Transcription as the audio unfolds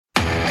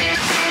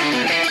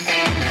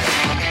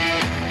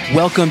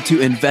Welcome to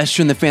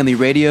Investor in the Family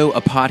Radio, a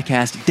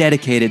podcast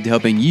dedicated to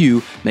helping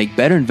you make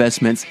better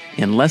investments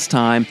in less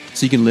time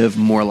so you can live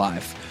more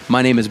life.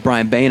 My name is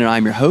Brian Bain, and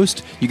I'm your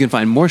host. You can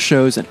find more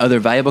shows and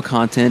other valuable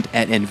content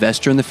at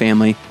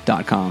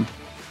investorinthefamily.com.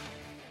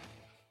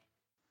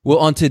 Well,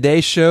 on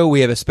today's show,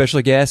 we have a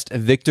special guest,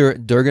 Victor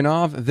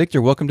Dergunov.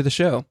 Victor, welcome to the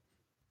show.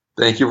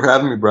 Thank you for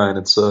having me, Brian.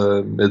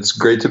 It's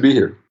great to be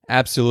here.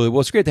 Absolutely.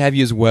 Well, it's great to have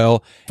you as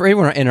well. For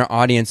everyone in our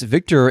audience,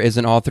 Victor is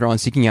an author on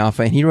Seeking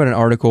Alpha, and he wrote an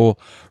article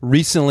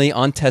recently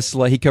on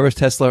Tesla. He covers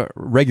Tesla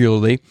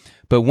regularly,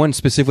 but one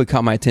specifically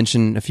caught my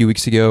attention a few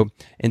weeks ago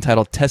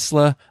entitled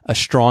Tesla, a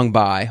Strong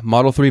Buy,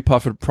 Model 3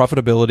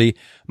 Profitability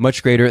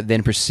Much Greater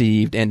Than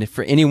Perceived. And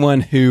for anyone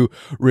who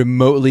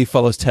remotely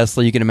follows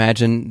Tesla, you can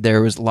imagine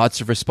there was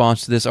lots of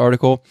response to this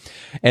article.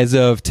 As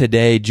of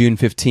today, June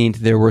 15th,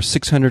 there were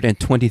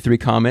 623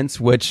 comments,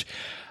 which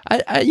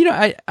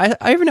I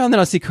every now and then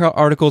I'll see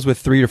articles with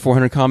 300 or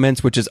 400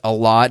 comments, which is a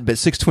lot, but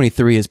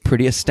 623 is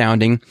pretty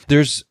astounding.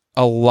 There's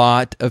a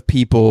lot of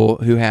people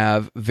who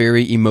have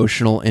very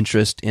emotional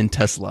interest in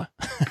Tesla.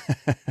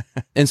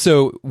 And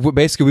so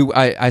basically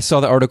I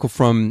saw the article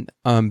from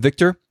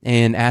Victor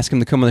and asked him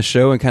to come on the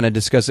show and kind of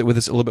discuss it with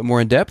us a little bit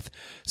more in depth.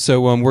 So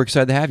we're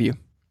excited to have you.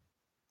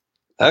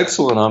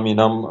 Excellent. I mean,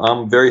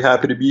 I'm very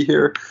happy to be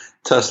here.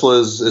 Tesla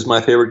is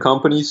my favorite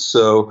company,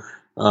 so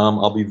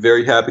I'll be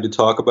very happy to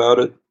talk about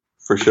it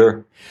for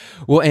sure.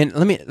 Well, and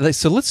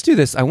let's do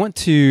this. I want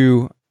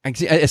to,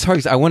 as hard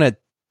as I want to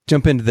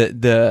jump into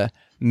the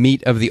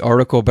meat of the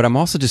article, but I'm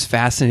also just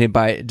fascinated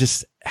by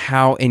just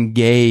how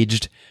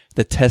engaged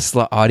the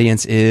Tesla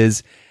audience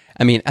is.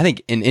 I mean, I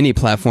think in any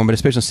platform, but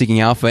especially on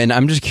Seeking Alpha. And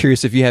I'm just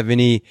curious if you have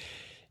any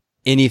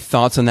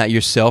thoughts on that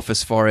yourself,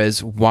 as far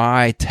as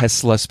why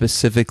Tesla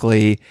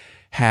specifically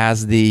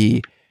has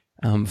the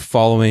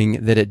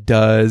following that it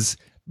does,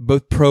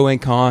 both pro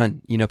and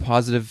con,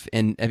 positive,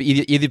 and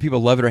either people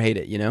love it or hate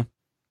it,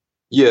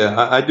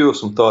 Yeah, I do have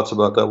some thoughts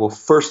about that. Well,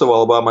 first of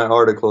all, about my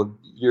article,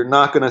 you're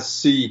not going to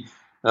see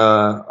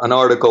an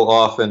article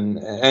often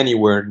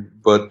anywhere,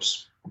 but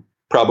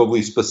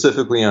probably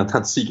specifically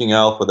on Seeking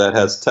Alpha that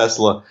has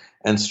Tesla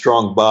and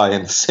Strong Buy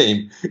in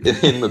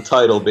the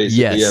title,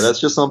 basically. Yes. Yeah,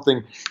 that's just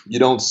something you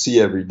don't see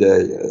every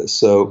day.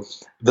 So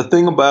the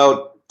thing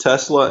about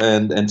Tesla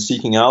and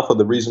Seeking Alpha,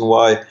 the reason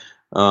why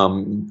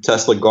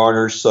Tesla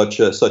garners such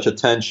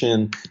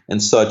attention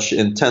and such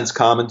intense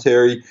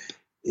commentary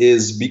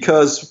is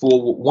because,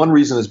 well, one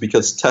reason is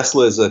because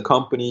Tesla is a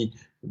company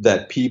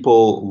that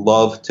people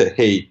love to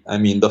hate. I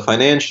mean, the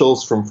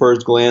financials from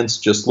first glance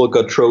just look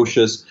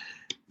atrocious.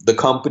 The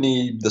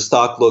company, the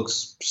stock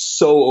looks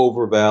so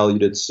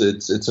overvalued.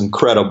 It's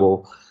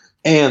incredible.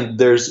 And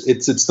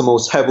it's the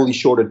most heavily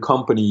shorted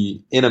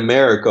company in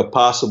America,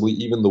 possibly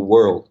even the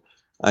world.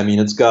 I mean,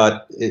 it's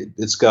got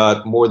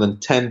more than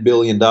 $10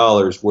 billion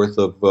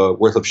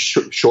worth of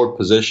short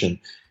position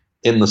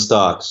in the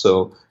stock.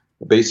 So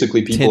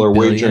basically, people are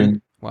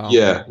wagering. Wow.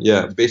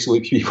 Yeah. Basically,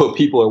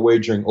 people are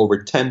wagering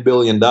over $10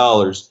 billion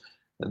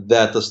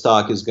that the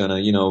stock is gonna,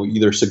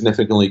 either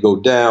significantly go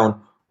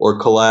down or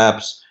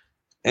collapse.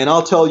 And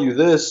I'll tell you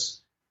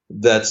this: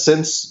 that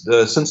since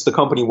the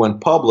company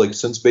went public,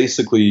 since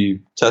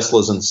basically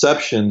Tesla's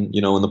inception,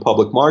 in the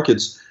public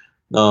markets,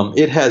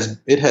 it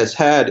has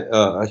had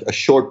a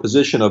short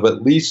position of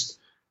at least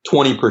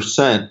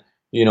 20%,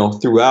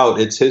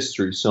 throughout its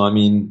history. So, I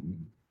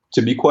mean,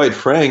 to be quite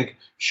frank,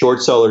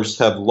 short sellers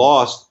have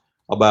lost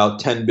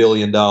about $10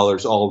 billion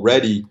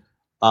already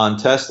on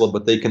Tesla,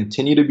 but they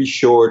continue to be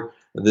short.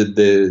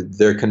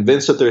 They're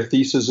convinced that their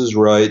thesis is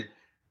right.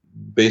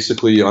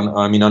 Basically,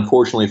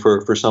 unfortunately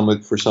for some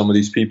of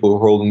these people who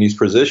are holding these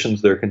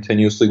positions, they're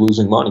continuously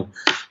losing money.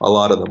 A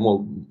lot of them,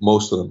 well,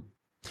 most of them.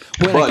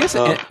 Well, but, I guess.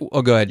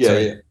 Go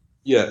ahead.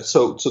 Yeah.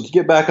 So to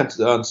get back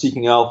on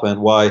Seeking Alpha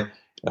and why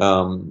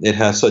it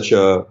has such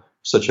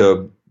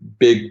a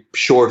big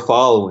short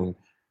following,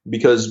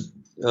 because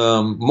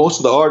most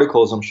of the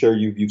articles I'm sure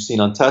you've seen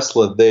on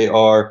Tesla,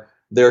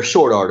 they're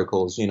short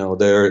articles.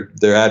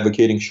 They're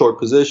advocating short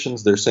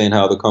positions. They're saying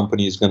how the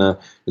company is gonna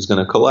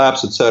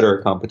collapse, et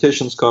cetera.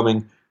 Competition's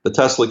coming, the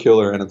Tesla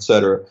killer, and et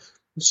cetera.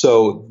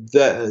 So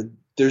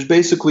there's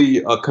basically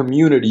a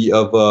community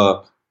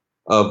of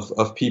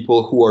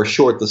people who are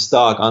short the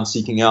stock on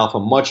Seeking Alpha,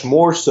 much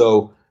more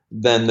so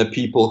than the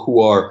people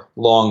who are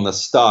long the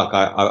stock,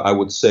 I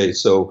would say.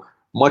 So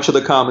much of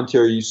the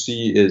commentary you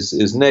see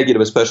is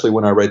negative, especially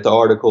when I write the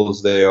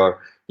articles. They are,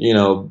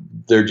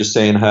 they're just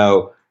saying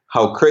how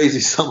crazy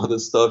some of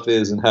this stuff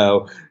is and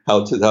how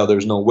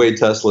there's no way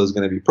Tesla is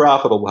going to be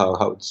profitable,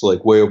 how it's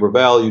like way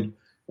overvalued,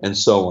 and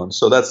so on.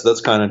 So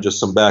that's kind of just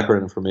some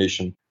background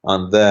information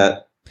on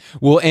that.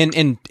 Well,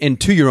 and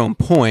to your own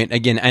point,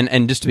 again,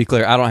 and just to be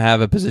clear, I don't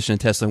have a position in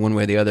Tesla one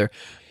way or the other.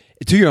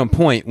 To your own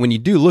point, when you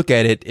do look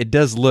at it, it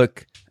does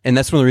look, and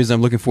that's one of the reasons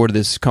I'm looking forward to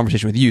this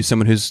conversation with you,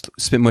 someone who's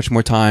spent much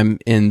more time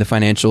in the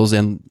financials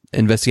and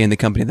investigating the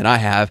company than I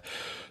have.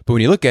 But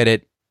when you look at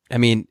it, I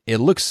mean, it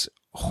looks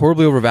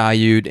horribly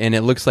overvalued, and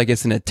it looks like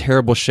it's in a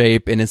terrible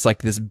shape, and it's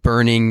like this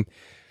burning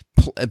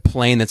a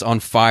plane that's on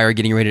fire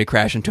getting ready to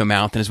crash into a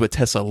mountain is what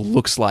Tesla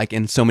looks like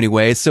in so many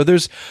ways. So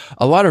there's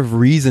a lot of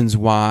reasons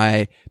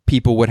why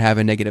people would have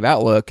a negative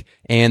outlook,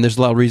 and there's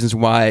a lot of reasons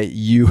why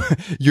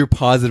your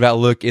positive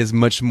outlook is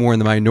much more in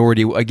the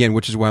minority, again,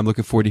 which is why I'm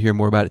looking forward to hear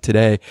more about it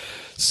today.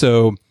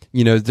 So,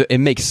 it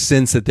makes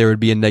sense that there would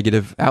be a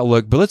negative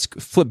outlook, but let's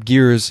flip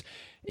gears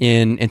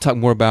and talk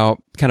more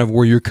about kind of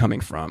where you're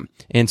coming from.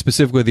 And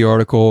specifically the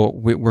article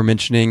we're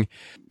mentioning,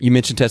 you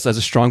mentioned Tesla as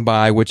a strong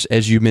buy, which,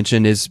 as you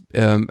mentioned, is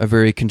a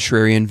very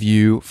contrarian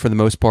view for the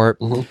most part.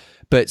 Mm-hmm.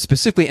 But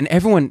specifically, and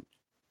everyone,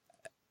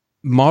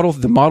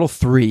 the Model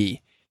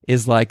 3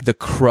 is like the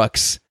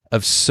crux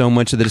of so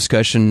much of the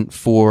discussion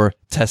for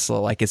Tesla.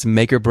 Like, it's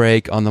make or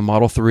break on the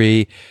Model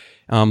 3.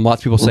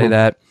 Lots of people say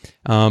that.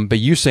 But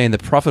you're saying the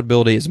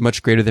profitability is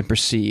much greater than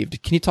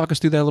perceived. Can you talk us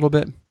through that a little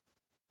bit?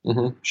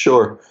 Mm-hmm.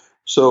 Sure.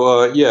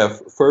 So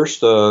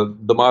first,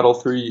 the Model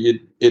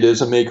 3, it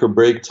is a make or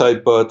break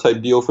type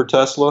deal for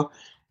Tesla.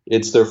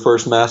 It's their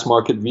first mass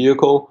market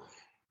vehicle.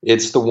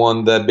 It's the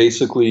one that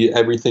basically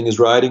everything is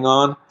riding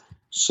on.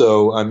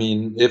 So I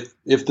mean,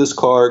 if this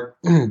car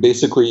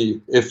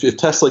basically, if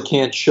Tesla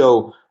can't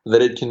show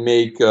that it can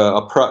make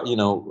I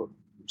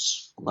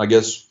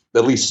guess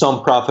at least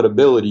some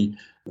profitability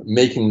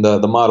making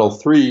the Model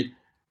 3,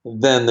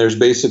 then there's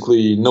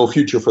basically no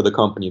future for the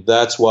company.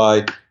 That's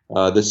why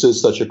this is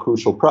such a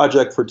crucial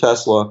project for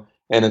Tesla,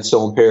 and it's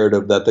so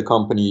imperative that the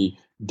company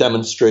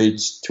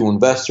demonstrates to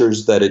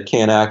investors that it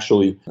can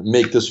actually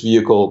make this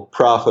vehicle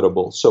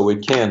profitable, so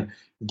it can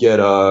get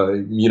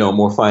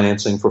more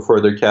financing for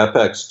further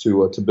capex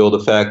to build a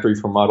factory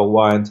for Model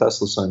Y and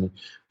Tesla Semi,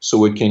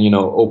 so it can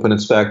open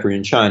its factory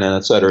in China,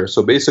 et cetera.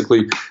 So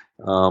basically,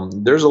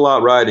 there's a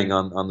lot riding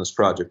on this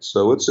project,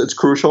 so it's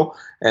crucial.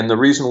 And the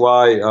reason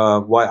why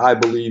I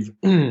believe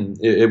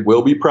it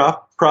will be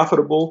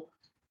profitable.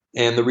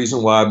 And the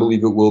reason why I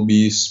believe it will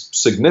be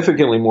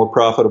significantly more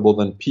profitable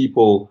than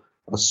people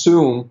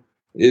assume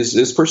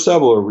is for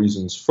several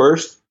reasons.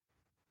 First,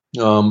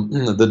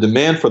 the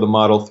demand for the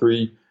Model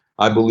 3,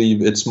 I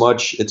believe it's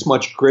much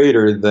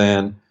greater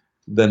than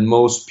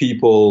most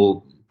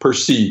people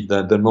perceive,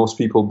 than most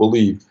people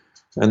believe.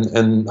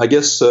 And I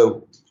guess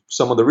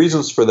some of the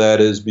reasons for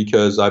that is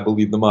because I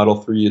believe the Model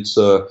 3, it's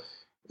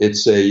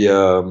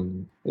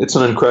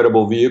an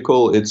incredible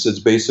vehicle. It's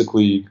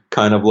basically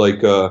kind of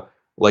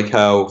like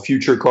how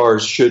future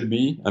cars should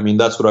be. I mean,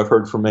 that's what I've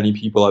heard from many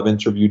people. I've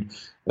interviewed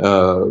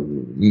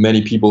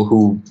many people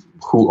who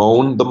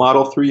own the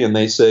Model 3, and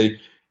they say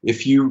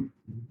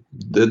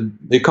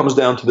it comes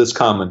down to this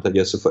comment, I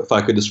guess, if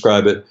I could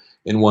describe it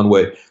in one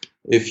way.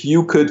 If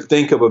you could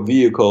think of a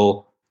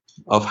vehicle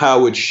of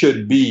how it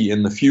should be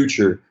in the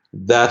future,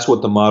 that's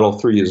what the Model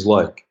 3 is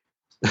like.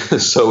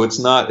 So it's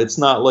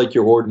not like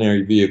your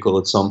ordinary vehicle.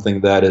 It's something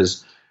that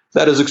is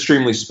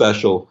extremely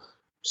special.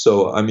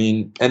 So, I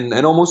mean, and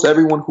almost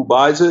everyone who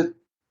buys it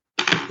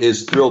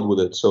is thrilled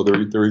with it. So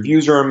the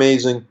reviews are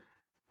amazing.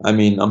 I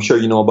mean, I'm sure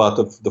you know about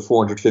the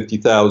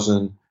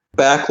 450,000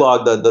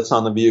 backlog that's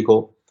on the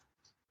vehicle.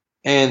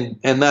 And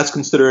that's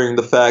considering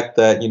the fact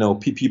that,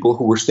 people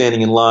who were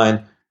standing in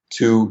line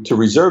to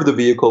reserve the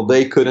vehicle,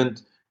 they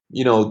couldn't,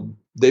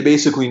 they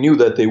basically knew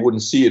that they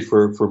wouldn't see it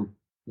for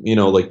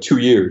like 2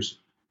 years.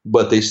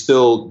 But they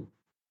still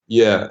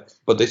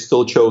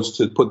chose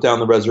to put down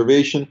the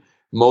reservation.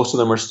 Most of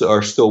them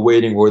are still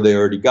waiting, or they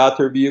already got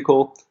their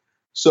vehicle.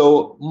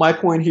 So my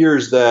point here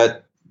is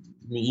that,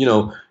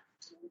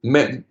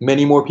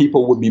 many more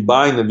people would be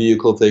buying the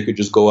vehicle if they could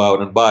just go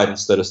out and buy it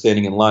instead of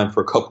standing in line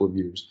for a couple of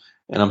years.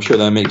 And I'm sure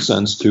that makes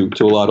sense to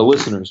a lot of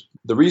listeners.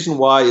 The reason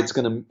why it's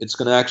gonna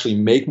actually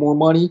make more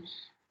money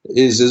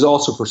is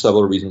also for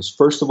several reasons.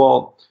 First of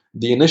all,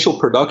 the initial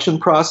production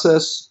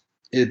process,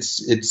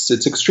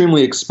 it's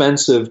extremely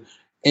expensive,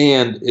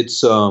 and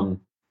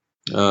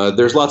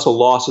there's lots of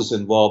losses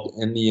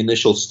involved in the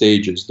initial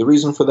stages. The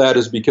reason for that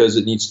is because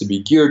it needs to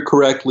be geared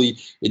correctly,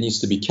 it needs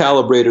to be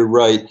calibrated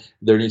right,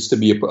 there needs to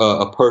be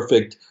a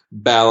perfect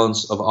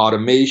balance of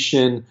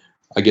automation,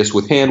 I guess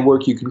with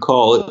handwork you can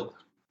call it.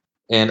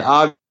 And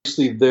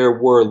obviously there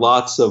were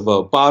lots of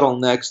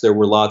bottlenecks, there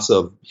were lots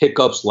of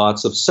hiccups,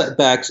 lots of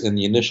setbacks in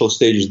the initial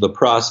stages of the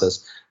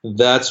process.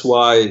 That's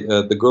why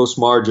the gross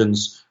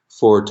margins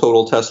for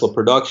total Tesla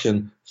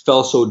production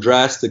fell so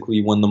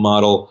drastically when the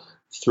Model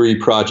 3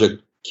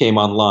 project came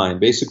online.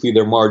 Basically,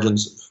 their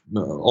margins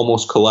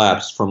almost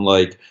collapsed from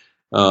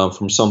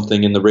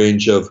something in the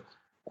range of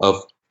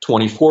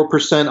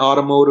 24%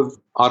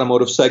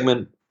 automotive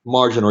segment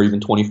margin, or even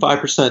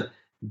 25%,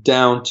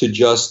 down to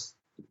just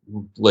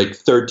like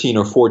 13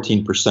 or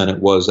 14% it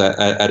was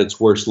at its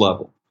worst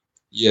level.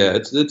 Yeah,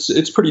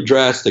 it's pretty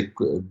drastic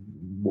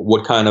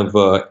what kind of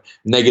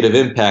negative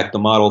impact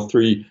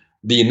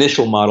the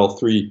initial Model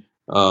 3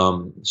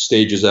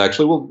 stages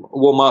actually.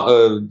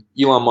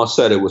 Elon Musk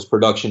said it was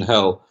production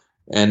hell,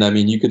 and I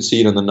mean you could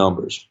see it in the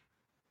numbers.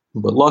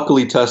 But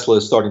luckily, Tesla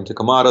is starting to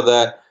come out of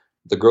that.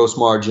 The gross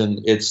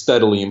margin, it's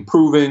steadily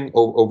improving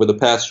over the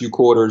past few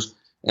quarters,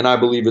 and I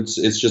believe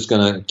it's just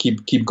going to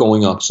keep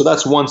going up. So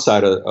that's one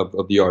side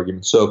of the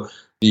argument. So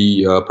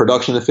the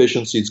production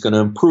efficiency is going to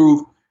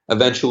improve.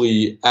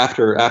 Eventually,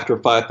 after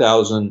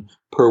 5,000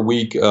 per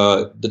week,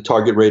 the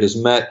target rate is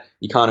met.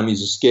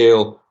 Economies of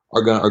scale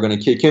are going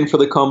to kick in for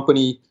the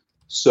company.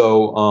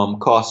 So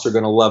costs are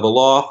going to level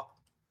off.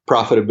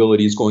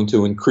 Profitability is going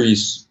to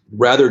increase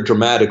rather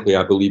dramatically,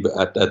 I believe,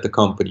 at the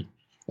company.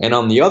 And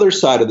on the other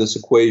side of this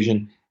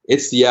equation,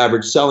 it's the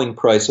average selling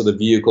price of the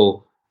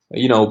vehicle.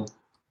 You know,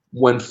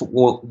 when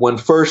Tesla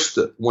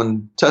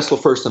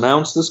first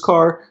announced this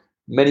car,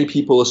 many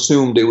people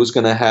assumed it was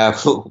going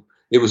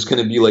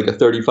to be like a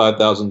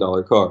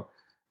 $35,000 car.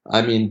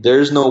 I mean,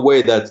 there's no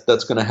way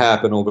that's going to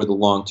happen over the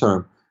long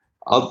term.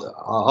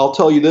 I'll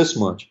tell you this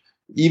much.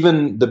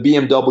 Even the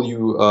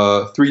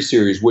BMW 3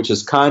 Series, which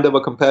is kind of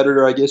a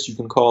competitor, I guess you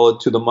can call it,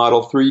 to the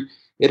Model 3,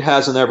 it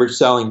has an average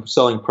selling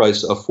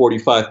price of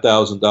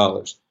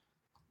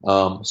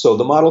 $45,000. So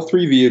the Model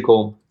 3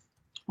 vehicle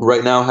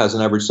right now has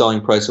an average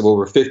selling price of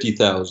over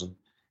 $50,000.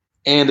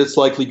 And it's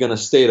likely going to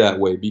stay that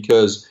way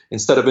because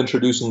instead of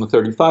introducing the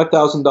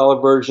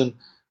 $35,000 version,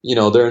 you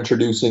know, they're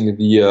introducing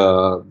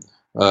the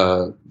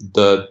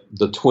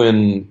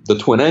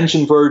twin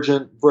engine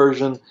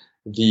version,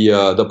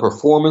 the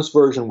performance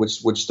version,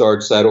 which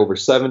starts at over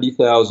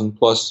 $70,000.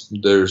 Plus,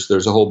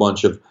 there's a whole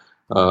bunch of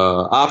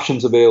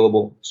options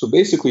available. So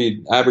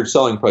basically, average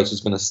selling price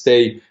is going to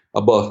stay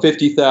above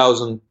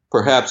 $50,000,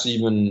 perhaps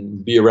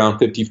even be around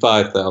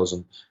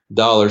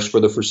 $55,000 for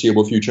the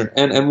foreseeable future.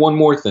 And one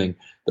more thing.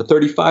 The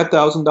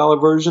 $35,000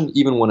 version,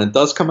 even when it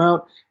does come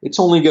out, it's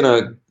only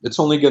gonna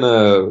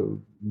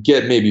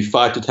get maybe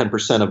 5 to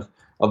 10%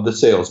 of the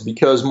sales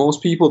because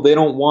most people, they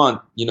don't want,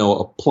 you know,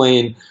 a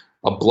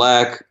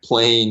black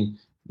plain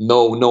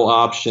no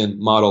option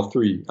Model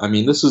 3. I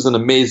mean, this is an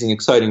amazing,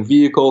 exciting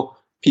vehicle.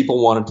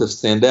 People want it to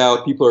stand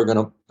out. People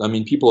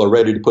are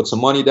ready to put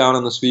some money down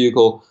on this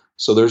vehicle.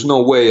 So there's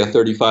no way a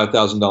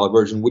 $35,000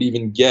 version would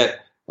even get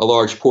a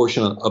large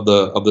portion of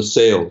the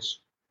sales.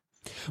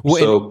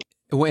 Well,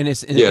 I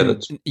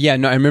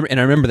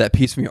remember that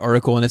piece from your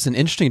article, and it's an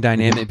interesting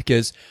dynamic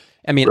because,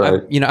 I mean,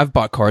 right. I've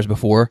bought cars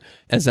before,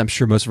 as I'm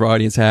sure most of our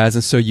audience has,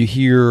 and so you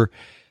hear,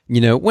 you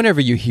know,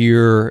 whenever you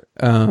hear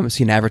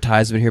see an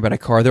advertisement here about a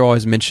car, they'll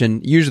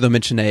mention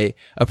a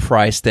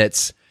price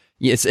that's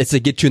it's a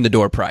get you in the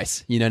door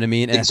price. You know what I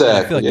mean? And exactly.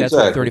 I feel like that's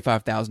what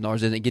 $35,000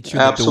 is. It gets you in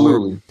the door.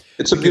 Absolutely,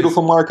 it's a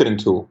beautiful marketing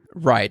tool,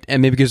 right?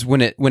 And maybe because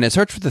when it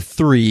starts with the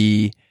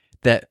 3,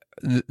 that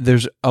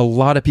there's a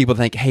lot of people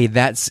think, hey,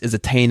 is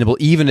attainable,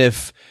 even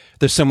if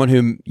there's someone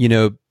who, you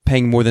know,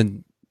 paying more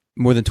than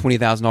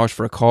 $20,000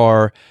 for a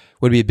car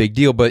would be a big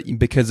deal, but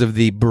because of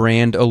the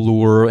brand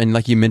allure and,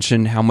 like you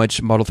mentioned, how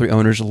much Model 3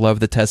 owners love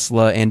the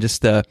Tesla, and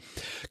just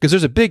because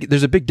there's a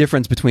big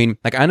difference between,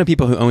 like, I know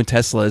people who own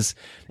Teslas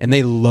and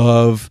they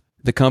love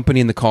the company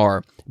and the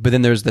car, but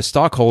then there's the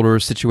stockholder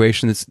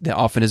situation that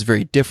often is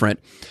very different.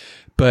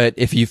 But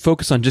if you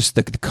focus on just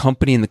the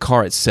company and the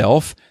car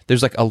itself,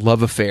 there's like a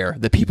love affair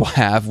that people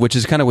have, which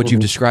is kind of what you've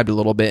described a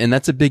little bit, and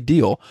that's a big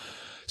deal.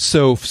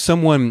 So if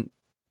someone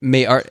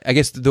I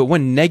guess the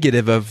one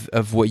negative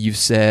of what you've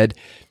said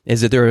is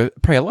that there are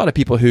probably a lot of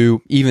people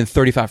who even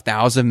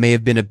 35,000 may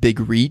have been a big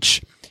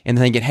reach, and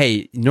thinking,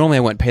 hey, normally I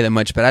wouldn't pay that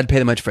much, but I'd pay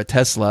that much for a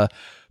Tesla.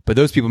 But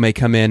those people may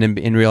come in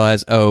and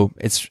realize,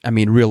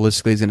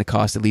 realistically, it's going to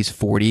cost at least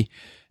 40,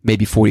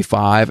 maybe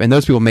 45, and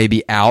those people may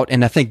be out.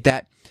 And I think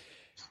that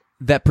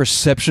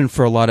perception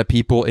for a lot of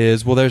people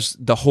is, well, there's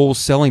the whole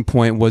selling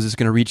point was it's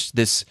going to reach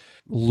this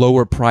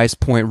lower price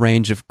point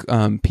range of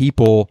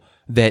people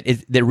that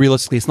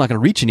realistically it's not going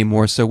to reach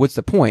anymore. So what's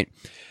the point?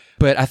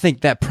 But I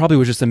think that probably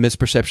was just a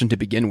misperception to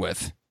begin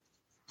with.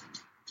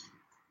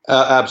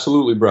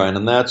 Absolutely, Brian,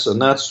 and that's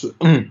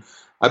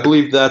I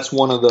believe that's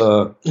one of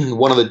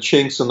the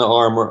chinks in the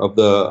armor of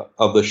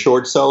the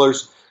short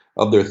sellers,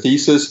 of their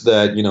thesis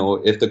that, you know,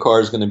 if the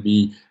car is going to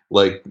be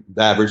like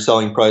the average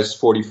selling price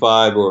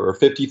 45 or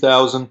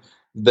 50,000,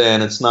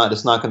 then it's not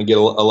going to get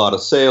a lot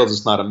of sales.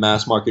 It's not a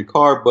mass market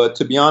car. But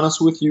to be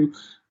honest with you,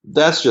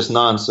 that's just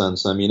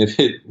nonsense. I mean, if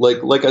it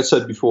like I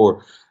said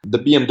before, the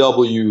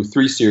BMW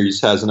 3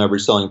 Series has an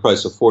average selling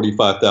price of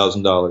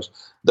 $45,000.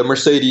 The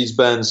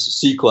Mercedes-Benz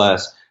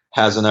C-Class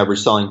has an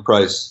average selling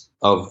price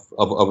of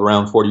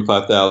around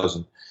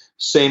 $45,000.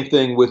 Same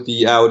thing with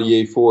the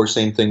Audi A4.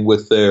 Same thing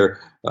with their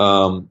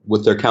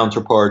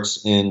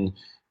counterparts in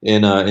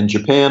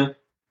Japan.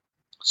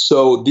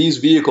 So these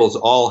vehicles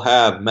all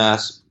have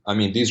mass. I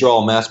mean, these are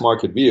all mass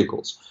market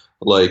vehicles.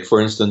 Like, for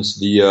instance,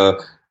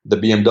 the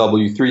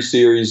BMW 3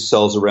 Series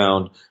sells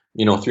around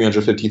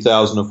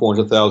 350,000 to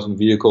 400,000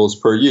 vehicles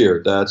per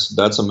year.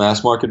 That's a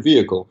mass market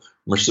vehicle.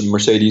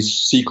 Mercedes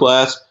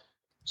C-Class,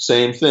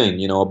 same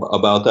thing.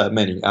 About that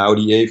many.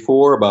 Audi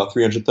A4, about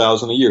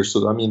 300,000 a year.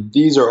 So I mean,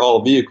 these are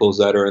all vehicles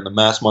that are in the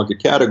mass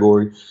market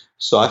category.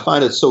 So I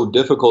find it so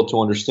difficult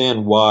to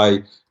understand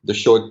why the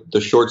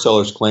short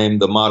sellers claim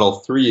the Model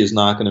 3 is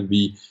not going to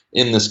be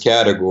in this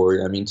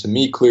category. I mean, to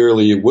me,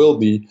 clearly it will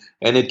be,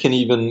 and it can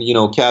even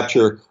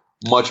capture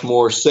much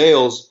more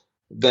sales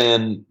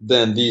than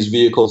these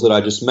vehicles that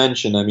I just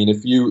mentioned. I mean,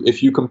 if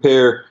you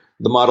compare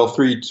the Model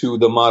 3 to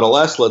the Model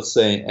S, let's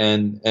say,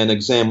 and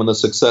examine the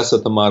success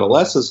that the Model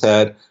S has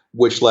had,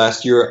 which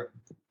last year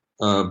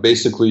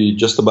basically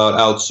just about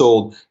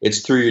outsold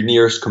its three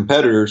nearest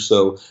competitors.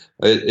 So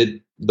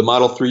the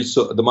Model 3,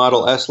 the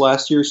Model S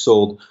last year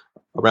sold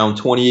around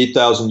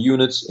 28,000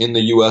 units in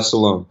the U.S.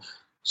 alone.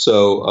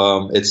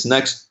 So its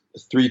next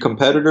three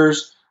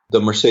competitors,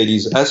 the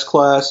Mercedes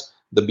S-Class,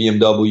 the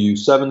BMW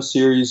 7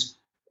 Series,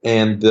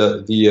 and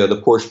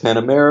the Porsche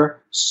Panamera,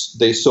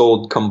 they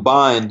sold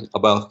combined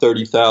about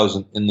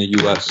 30,000 in the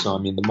U.S. So I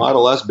mean, the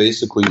Model S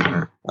basically,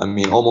 I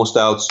mean, almost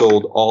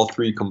outsold all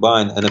three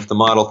combined. And if the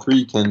Model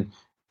 3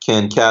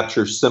 can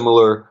capture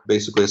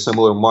basically a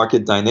similar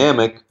market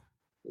dynamic,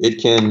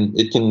 it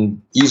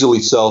can easily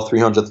sell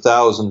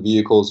 300,000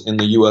 vehicles in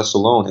the U.S.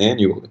 alone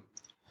annually.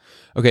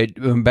 Okay,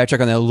 backtrack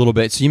on that a little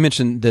bit. So you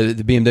mentioned the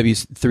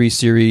BMW 3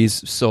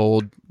 Series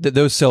sold;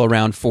 those sell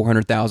around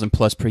 400,000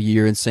 plus per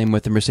year, and same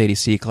with the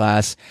Mercedes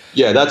C-Class.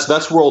 Yeah,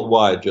 that's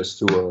worldwide. Just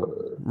to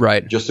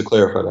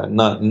clarify that,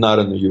 not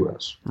in the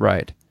U.S.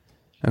 Right.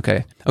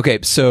 Okay.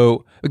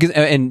 So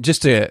and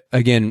just to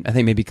again, I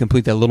think maybe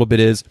complete that a little bit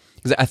is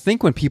because I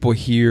think when people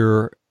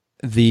hear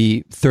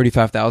the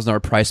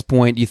 $35,000 price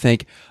point, you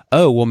think,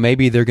 oh, well,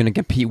 maybe they're going to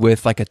compete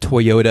with like a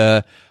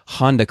Toyota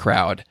Honda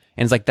crowd.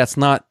 And it's like that's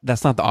not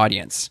the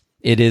audience.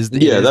 It is the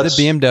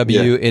BMW.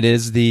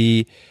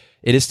 Yeah.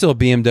 It is still a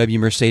BMW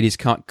Mercedes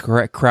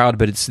crowd,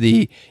 but it's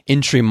the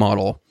entry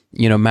model,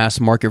 mass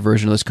market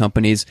version of those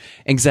companies.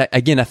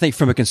 Again, I think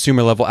from a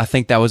consumer level, I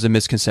think that was a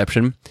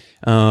misconception.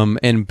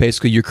 And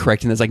basically, you're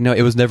correcting that. It's like, no,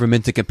 it was never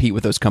meant to compete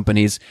with those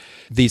companies.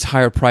 These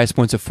higher price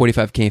points of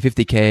 $45K and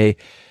 $50K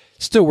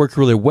still work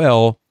really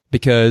well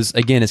because,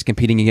 again, it's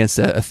competing against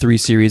a 3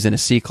 Series and a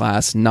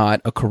C-Class,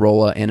 not a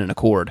Corolla and an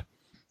Accord.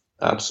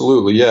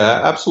 Absolutely.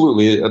 Yeah,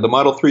 absolutely. The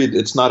Model 3,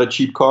 it's not a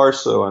cheap car.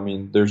 So, I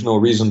mean, there's no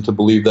reason to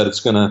believe that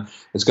it's going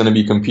to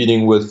be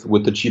competing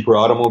with the cheaper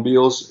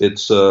automobiles.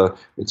 It's a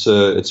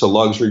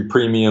luxury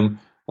premium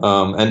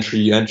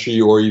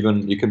entry, or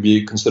even it can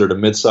be considered a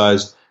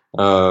mid-sized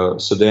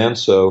sedan.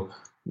 So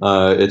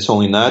it's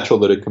only natural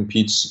that it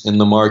competes in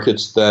the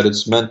markets that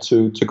it's meant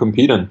to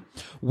compete in.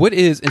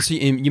 And so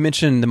you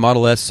mentioned the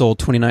Model S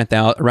sold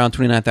around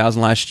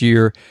 29,000 last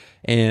year,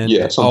 and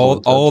yeah,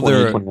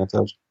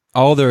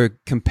 all their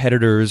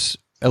competitors,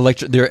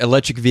 their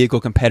electric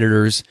vehicle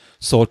competitors,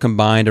 sold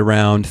combined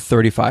around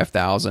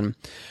 35,000.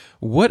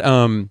 What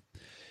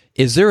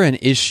is there an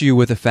issue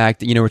with the fact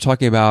that we're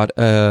talking about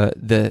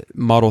the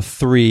Model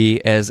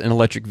 3 as an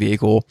electric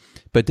vehicle,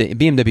 but the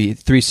BMW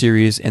 3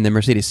 Series and the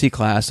Mercedes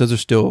C-Class, those are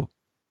still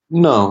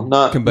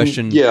not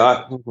combustion.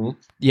 Yeah,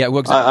 yeah.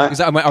 Well,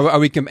 are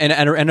we? And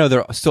I know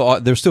they're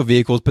still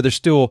vehicles, but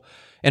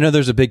I know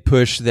there's a big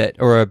push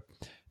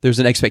there's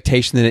an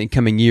expectation that in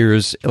coming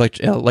years,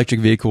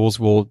 electric vehicles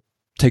will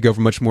take over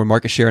much more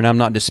market share, and I'm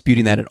not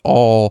disputing that at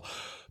all,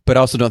 but I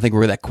also don't think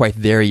we're quite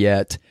there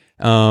yet.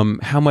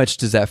 How much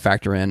does that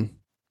factor in?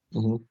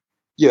 Mm-hmm.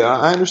 Yeah,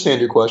 I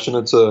understand your question.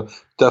 It's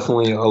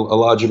definitely a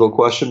logical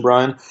question,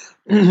 Brian.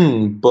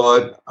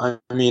 But I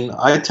mean,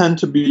 I tend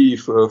to be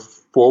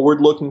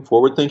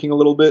forward thinking a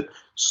little bit.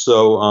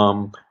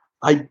 So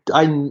I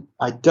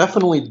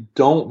definitely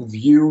don't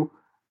view.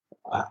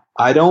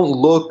 I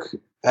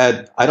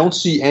don't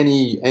see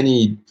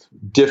any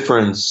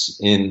difference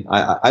in.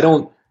 I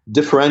don't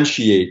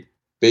differentiate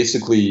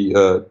basically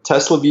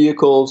Tesla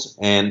vehicles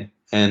and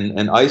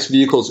ICE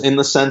vehicles in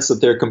the sense that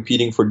they're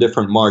competing for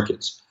different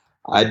markets.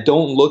 I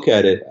don't look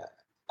at it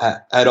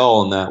at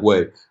all in that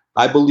way.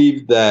 I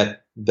believe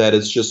that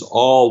it's just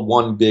all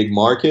one big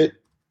market,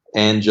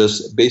 and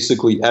just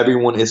basically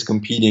everyone is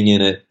competing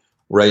in it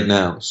right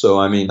now.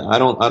 So I mean, I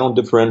don't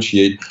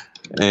differentiate.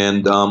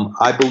 And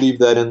I believe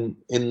that in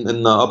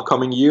the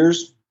upcoming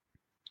years,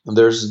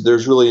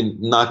 there's really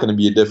not going to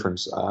be a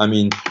difference. I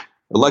mean,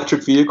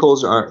 electric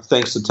vehicles are,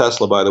 thanks to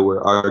Tesla, by the way,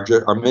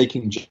 are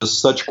making just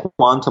such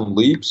quantum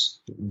leaps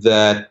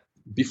that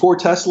before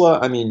Tesla,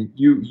 I mean,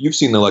 you've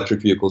seen the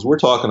electric vehicles. We're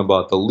talking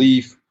about the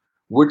Leaf.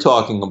 We're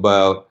talking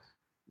about,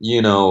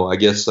 I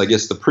guess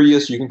the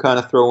Prius. You can kind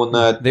of throw in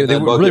that. They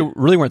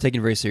really weren't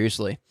taken very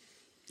seriously.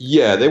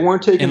 Yeah, they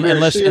weren't taken very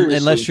seriously.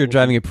 Unless you're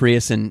driving a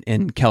Prius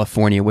in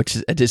California, which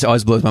it just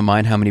always blows my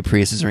mind how many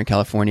Priuses are in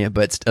California.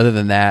 But other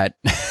than that,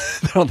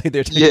 I don't think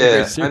they're taken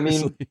very seriously.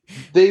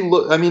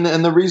 I mean,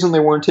 and the reason they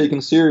weren't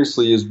taken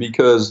seriously is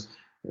because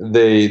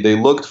they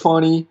looked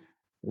funny.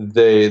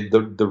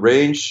 The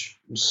range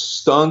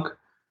stunk.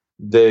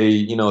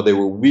 They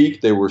were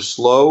weak. They were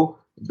slow.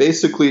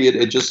 Basically,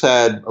 it just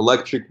had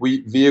electric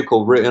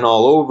vehicle written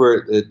all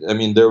over it. I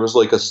mean, there was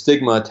like a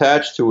stigma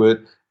attached to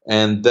it.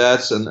 And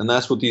that's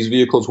what these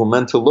vehicles were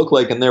meant to look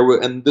like,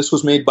 and this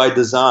was made by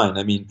design.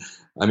 I mean,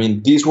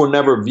 these were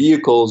never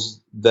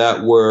vehicles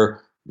that were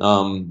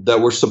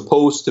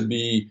supposed to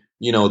be,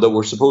 that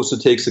were supposed to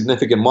take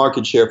significant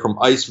market share from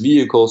ICE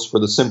vehicles, for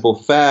the simple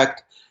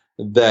fact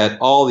that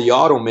all the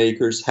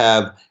automakers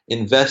have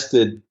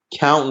invested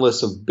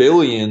countless of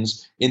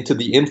billions into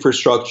the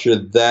infrastructure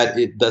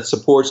that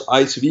supports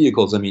ICE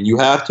vehicles. I mean, you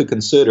have to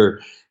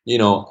consider,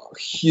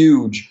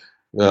 huge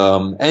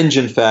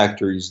engine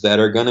factories that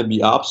are going to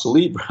be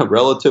obsolete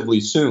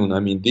relatively soon. I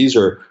mean, these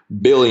are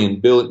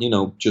billion,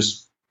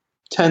 just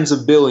tens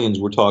of billions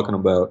we're talking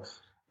about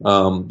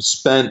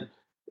spent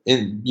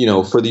in,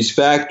 for these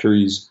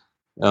factories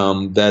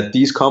that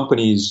these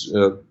companies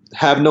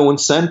have no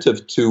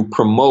incentive to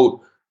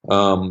promote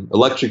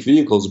electric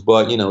vehicles.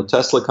 But,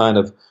 Tesla kind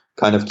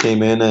of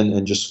came in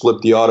and just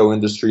flipped the auto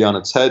industry on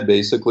its head,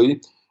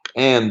 basically.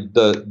 And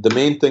the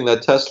main thing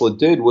that Tesla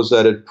did was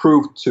that it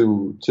proved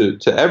to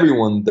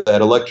everyone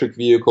that electric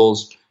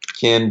vehicles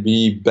can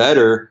be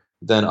better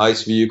than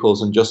ICE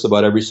vehicles in just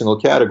about every single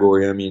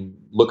category. I mean,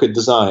 look at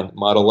design.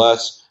 Model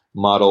S,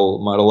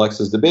 Model X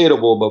is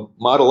debatable, but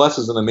Model S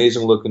is an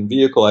amazing looking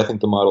vehicle. I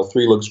think the Model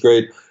 3 looks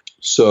great.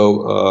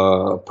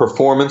 So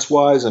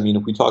performance-wise, I mean,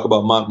 if we talk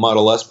about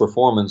Model S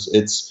performance,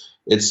 it's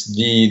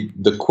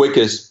the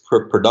quickest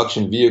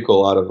production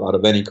vehicle out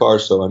of any car.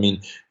 So I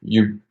mean,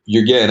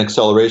 you're getting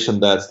acceleration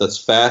that's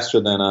faster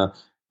than a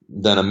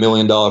 $1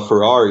 million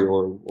Ferrari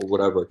or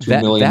whatever,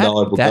 $2 million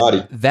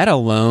Bugatti. That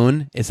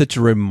alone is such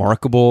a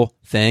remarkable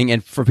thing,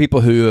 and for people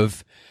who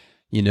have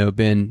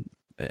been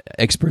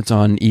experts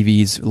on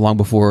EVs long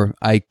before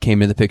I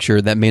came into the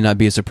picture, that may not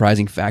be a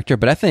surprising factor.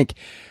 But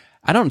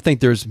I don't think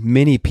there's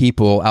many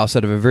people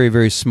outside of a very,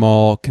 very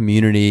small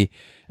community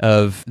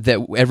of that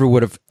ever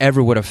would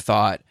have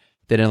thought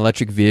that an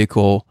electric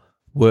vehicle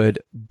would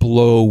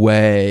blow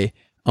away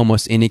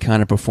almost any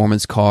kind of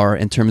performance car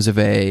in terms of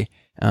a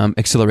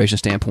acceleration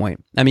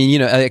standpoint. I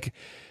mean,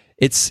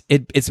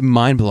 it's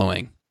mind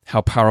blowing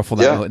how powerful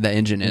that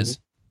engine is.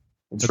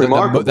 It's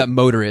remarkable. That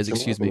motor is.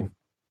 Excuse me.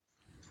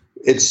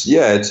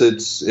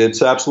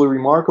 It's absolutely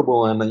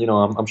remarkable, and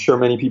I'm sure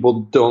many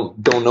people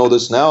don't know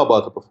this now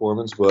about the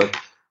performance, but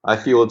I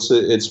feel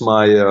it's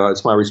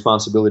my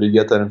responsibility to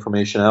get that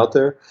information out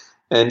there.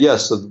 And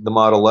yes, the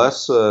Model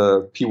S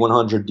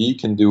P100D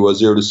can do a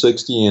 0 to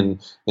 60 in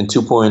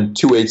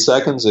 2.28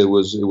 seconds. It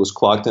was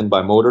clocked in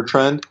by Motor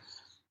Trend,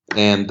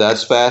 and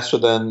that's faster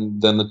than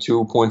the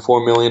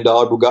 $2.4 million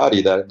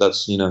Bugatti that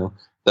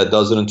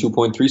does it in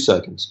 2.3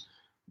 seconds.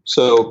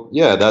 So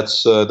yeah,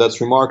 that's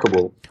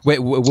remarkable. Wait,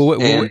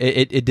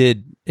 it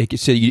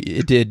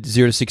did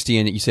 0 to 60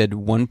 and you said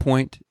 1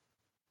 point?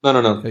 No,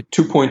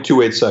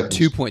 2.28 seconds.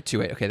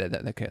 2.28.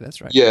 Okay,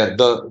 that's right. Yeah,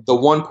 the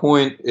 1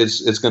 point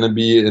is going to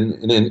be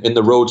in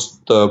the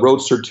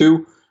Roadster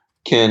 2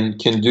 can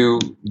do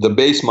the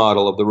base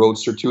model of the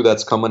Roadster 2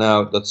 that's coming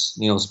out. That's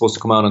supposed to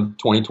come out in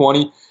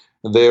 2020.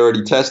 They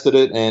already tested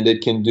it, and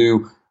it can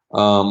do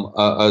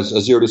a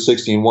 0 to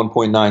 60 in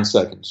 1.9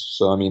 seconds.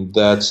 So I mean,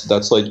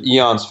 that's like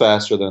eons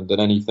faster than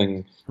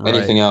anything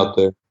out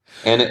there.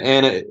 And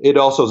it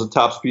also has a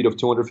top speed of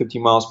 250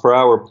 miles per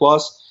hour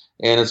plus,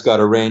 and it's got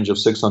a range of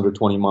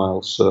 620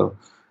 miles. So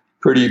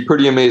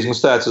pretty amazing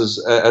stats.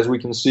 As we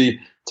can see,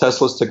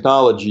 Tesla's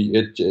technology,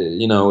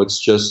 it's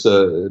just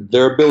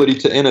their ability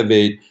to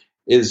innovate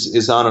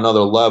is on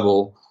another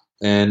level.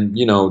 And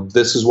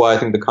this is why I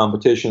think the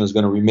competition is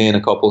going to remain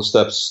a couple of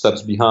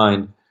steps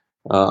behind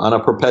on a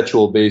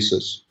perpetual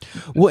basis.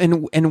 Well,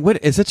 and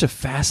what is such a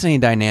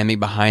fascinating dynamic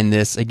behind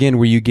this, again,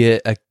 where you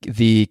get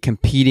the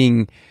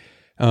competing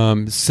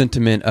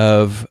sentiment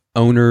of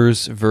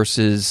owners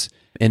versus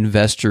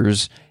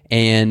investors,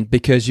 and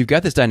because you've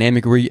got this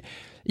dynamic where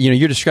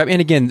you're describing,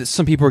 and again,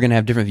 some people are going to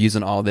have different views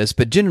on all this,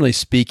 but generally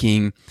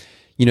speaking,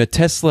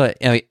 Tesla,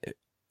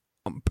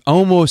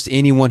 almost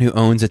anyone who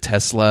owns a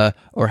Tesla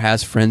or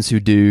has friends who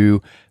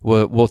do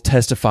will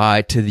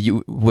testify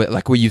to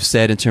like what you've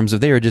said in terms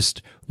of they are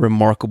just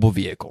remarkable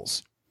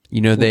vehicles.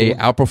 They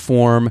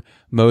outperform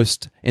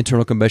most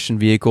internal combustion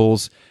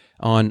vehicles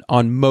on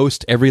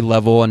most every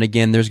level. And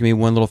again, there's going to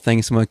be one little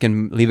thing someone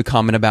can leave a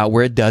comment about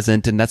where it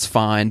doesn't, and that's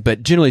fine.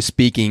 But generally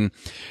speaking,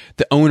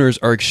 the owners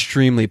are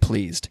extremely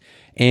pleased.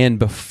 And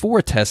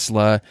before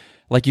Tesla,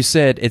 like you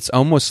said, it's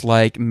almost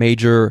like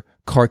major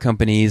car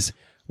companies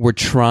were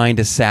trying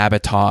to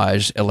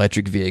sabotage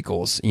electric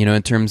vehicles,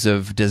 in terms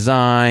of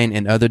design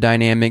and other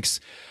dynamics.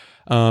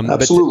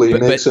 Absolutely.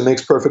 It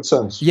makes perfect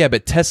sense. Yeah,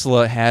 but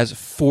Tesla has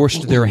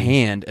forced their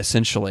hand,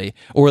 essentially,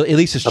 or at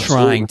least is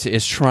trying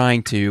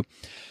to.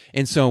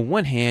 And so on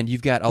one hand,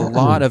 you've got a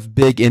lot of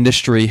big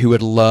industry who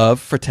would love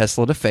for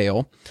Tesla to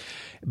fail,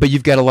 but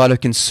you've got a lot of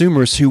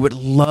consumers who would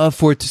love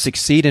for it to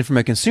succeed. And from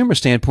a consumer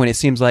standpoint, it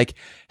seems like,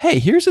 hey,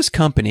 here's this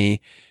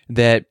company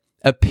that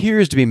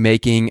appears to be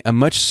making a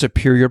much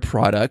superior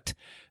product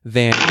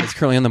than is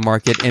currently on the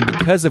market, and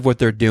because of what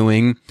they're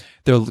doing,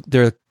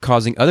 they're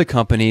causing other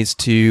companies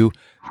to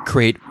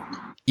create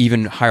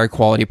even higher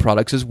quality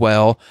products as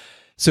well.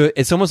 So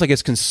it's almost like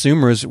as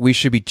consumers, we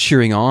should be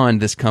cheering on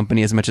this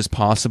company as much as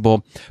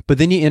possible. But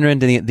then you enter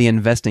into the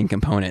investing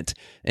component,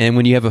 and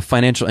when you have a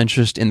financial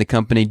interest in the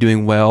company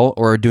doing well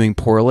or doing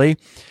poorly,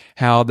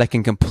 how that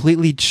can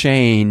completely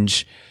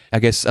change, I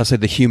guess I'll say,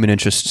 the human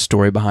interest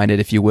story behind it,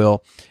 if you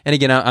will. And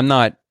again, I'm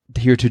not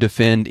here to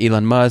defend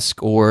Elon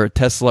Musk or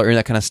Tesla or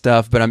that kind of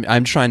stuff, but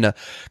I'm trying to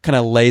kind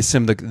of lay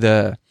some of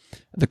the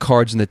the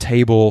cards on the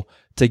table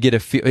to get a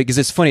feel. Because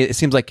it's funny, it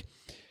seems like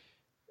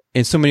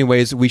in so many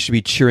ways we should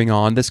be cheering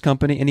on this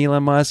company and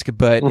Elon Musk,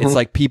 but it's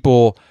like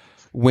people,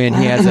 when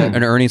he has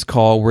an earnings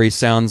call where he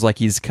sounds like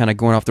he's kind of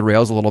going off the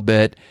rails a little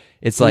bit,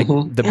 it's like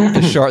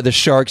the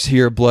sharks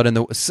hear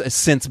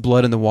sense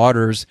blood in the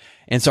waters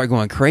and start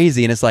going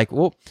crazy. And it's like,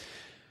 well,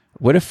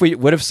 what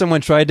if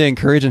someone tried to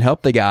encourage and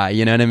help the guy?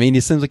 You know what I mean?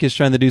 He seems like he's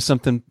trying to do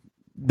something.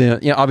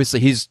 Obviously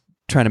he's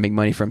trying to make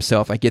money for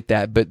himself. I get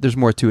that, but there's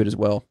more to it as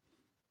well.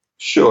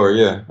 Sure.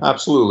 Yeah,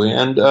 absolutely.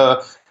 And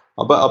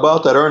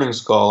about that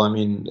earnings call, I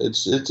mean,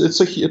 it's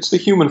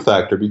the human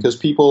factor, because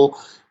people,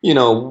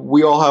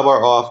 we all have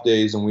our off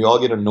days and we all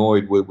get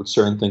annoyed with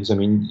certain things. I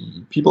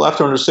mean, people have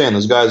to understand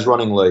this guy's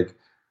running like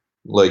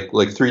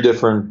three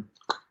different,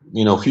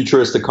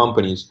 futuristic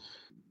companies.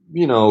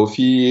 If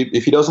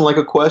he doesn't like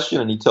a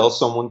question and he tells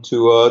someone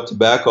to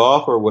back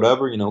off or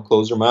whatever,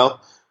 close their mouth,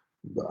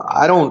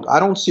 I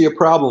don't see a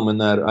problem in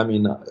that. I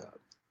mean,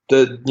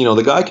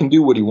 the guy can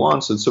do what he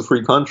wants. It's a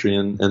free country,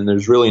 and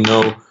there's really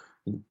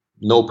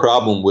no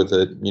problem with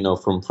it,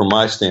 from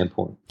my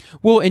standpoint.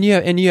 Well, and you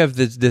have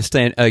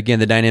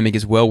the dynamic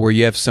as well, where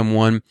you have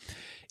someone.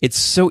 It's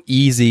so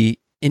easy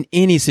in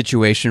any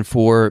situation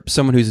for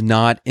someone who's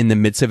not in the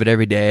midst of it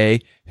every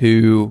day,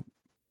 who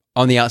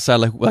on the outside,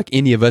 like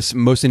any of us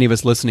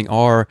listening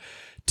are,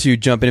 to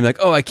jump in and be like,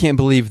 oh, I can't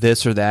believe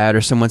this or that,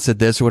 or someone said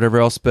this or whatever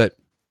else. But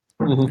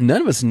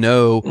none of us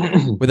know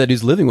what that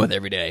dude's living with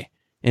every day.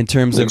 In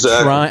terms of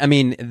trying, I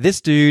mean, this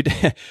dude,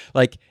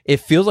 like, it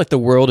feels like the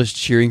world is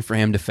cheering for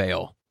him to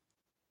fail.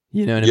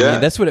 You know what I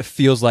mean? That's what it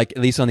feels like,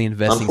 at least on the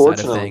investing side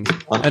of things.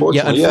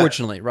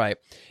 Unfortunately, right.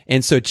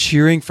 And so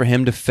cheering for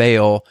him to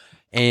fail,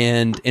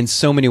 and in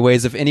so many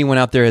ways, if anyone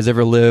out there has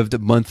ever lived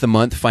month to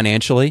month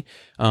financially,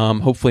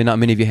 hopefully not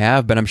many of you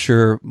have, but I'm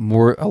sure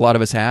a lot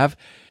of us have.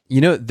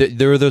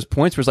 There are those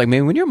points where it's like,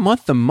 man, when you're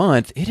month to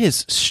month, it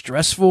is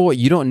stressful.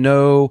 You don't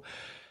know.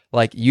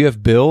 Like, you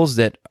have bills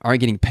that aren't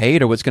getting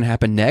paid or what's going to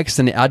happen next.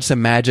 And I just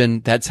imagine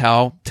that's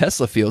how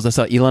Tesla feels. That's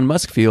how Elon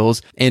Musk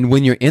feels. And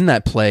when you're in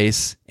that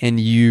place and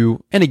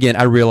again,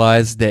 I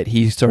realize that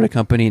he started a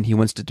company and he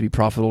wants it to be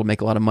profitable, to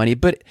make a lot of money.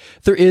 But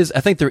I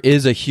think there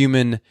is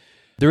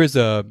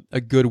a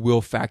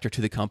goodwill factor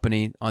to the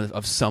company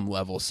of some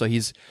level. So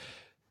he's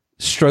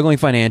struggling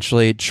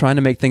financially, trying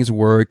to make things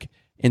work,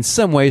 in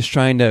some ways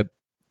trying to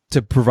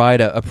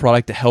provide a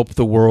product to help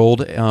the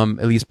world,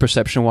 at least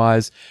perception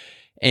wise.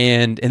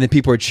 And then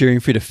people are cheering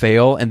for you to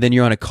fail, and then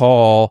you're on a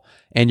call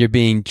and you're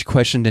being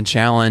questioned and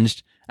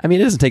challenged. I mean,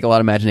 it doesn't take a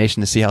lot of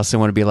imagination to see how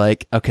someone would be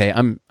like, okay,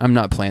 I'm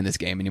not playing this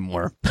game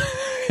anymore.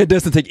 It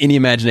doesn't take any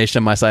imagination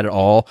on my side at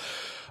all.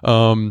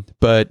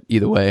 But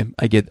either way,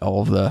 I get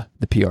all of the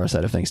PR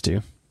side of things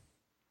too.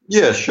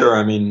 Yeah, sure.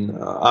 I mean,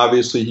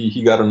 obviously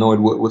he got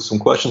annoyed with some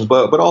questions,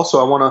 but also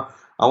I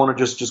want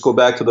to just go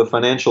back to the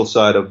financial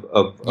side of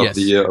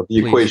the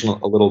equation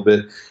a little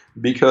bit.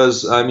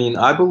 Because, I mean,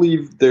 I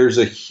believe there's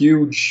a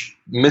huge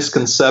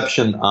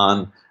misconception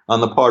on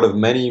the part of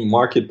many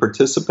market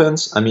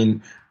participants. I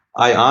mean,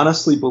 I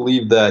honestly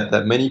believe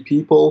that many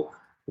people,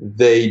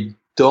 they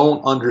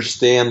don't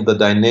understand the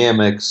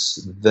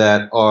dynamics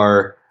that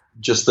are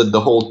just the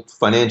whole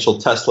financial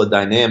Tesla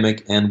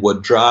dynamic, and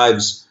what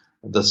drives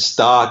the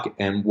stock,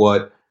 and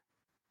what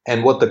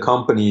the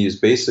company is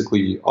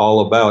basically all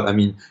about. I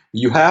mean,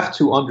 you have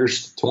to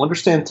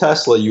understand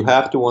Tesla, you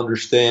have to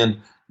understand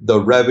the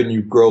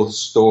revenue growth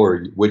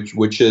story,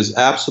 which is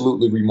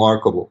absolutely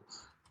remarkable.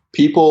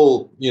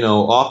 People,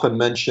 often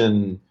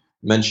mention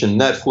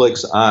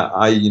Netflix.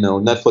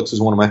 Netflix is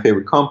one of my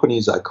favorite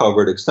companies. I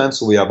cover it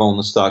extensively. I've owned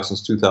the stock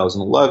since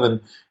 2011.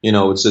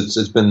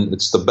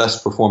 It's the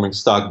best performing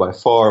stock by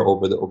far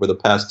over the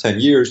past 10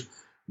 years.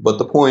 But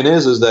the point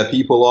is that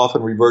people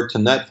often revert to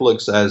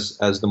Netflix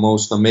as the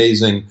most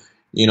amazing,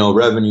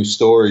 revenue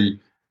story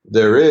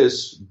there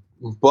is.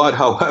 But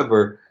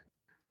however,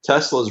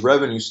 Tesla's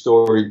revenue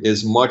story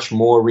is much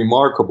more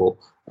remarkable.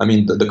 I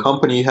mean, the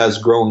company has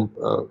grown.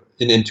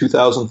 In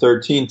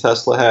 2013,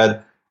 Tesla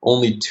had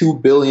only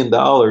 $2 billion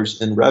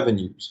in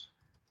revenues.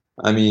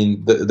 I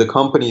mean, the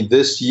company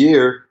this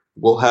year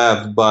will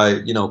have,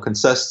 by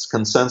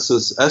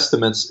consensus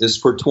estimates, is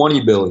for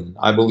 $20 billion.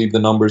 I believe the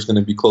number is going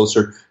to be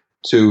closer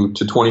to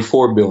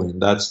 $24 billion.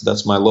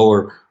 That's my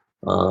lower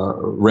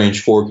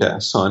range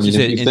forecast. So I mean,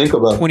 if you think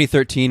about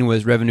 2013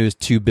 revenue is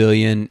 $2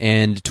 billion,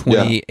 and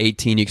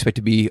 2018 you expect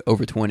to be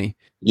over 20.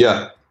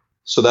 Yeah,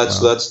 so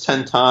that's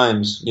 10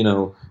 times.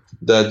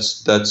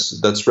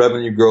 That's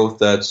revenue growth.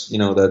 That's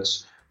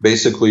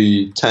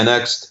basically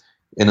 10x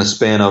in a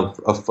span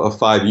of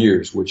 5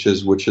 years, which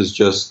is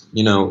just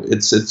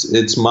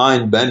it's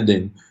mind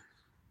bending.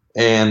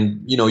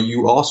 And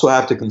you also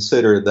have to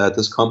consider that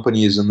this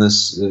company is in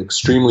this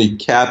extremely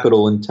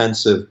capital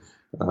intensive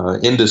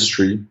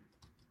industry.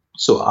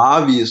 So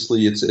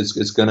obviously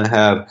it's going to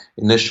have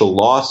initial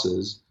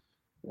losses.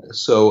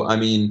 So I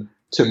mean,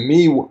 to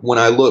me, when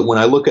I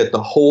look at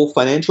the whole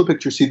financial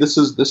picture, see, this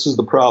is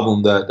the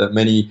problem that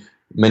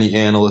many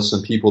analysts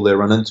and people they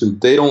run into.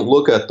 They don't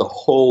look at the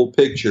whole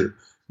picture.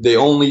 they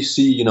only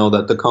see,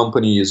 that the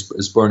company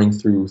is burning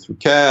through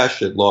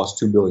cash. It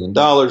lost $2 billion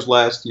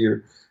last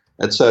year,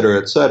 et cetera,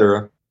 et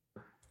cetera.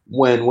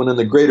 When in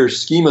the greater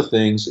scheme of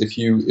things, if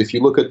you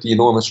look at the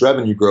enormous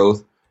revenue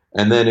growth,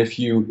 and then if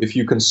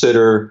you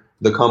consider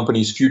the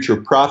company's future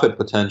profit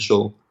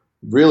potential,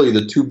 really the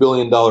 $2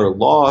 billion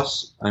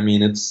loss, I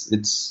mean,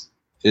 it's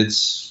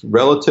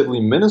relatively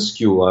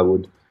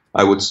minuscule,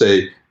 I would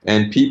say.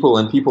 And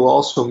people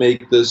also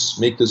make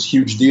this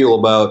huge deal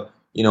about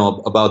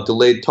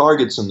delayed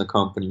targets in the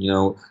company.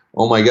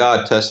 Oh my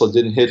God, Tesla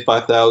didn't hit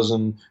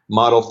 5,000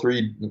 Model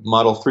 3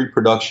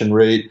 production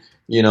rate,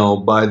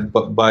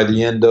 by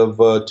the end of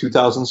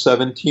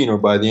 2017 or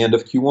by the end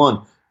of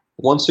Q1.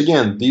 Once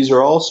again, these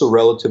are also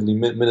relatively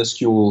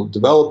minuscule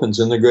developments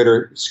in the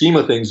greater scheme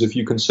of things. If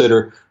you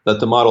consider that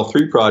the Model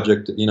 3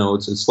 project,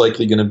 it's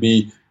likely going to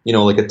be,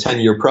 like a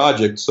 10-year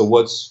project. So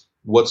what's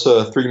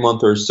a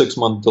 3-month or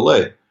 6-month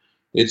delay?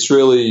 It's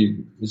really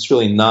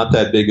not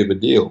that big of a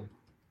deal.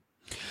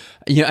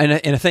 And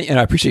I think, and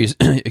I appreciate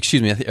you,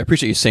 excuse me, I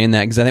appreciate you saying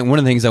that, because I think one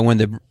of the things I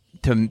wanted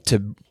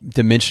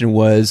to mention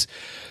was,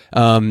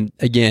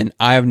 again,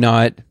 I have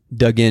not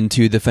dug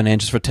into the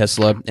financials for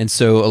Tesla, and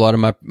so a lot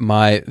of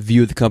my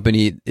view of the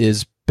company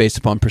is based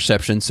upon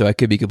perception, so I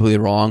could be completely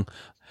wrong.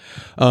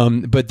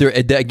 But there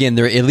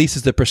at least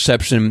is the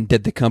perception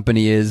that the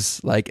company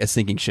is like a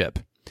sinking ship.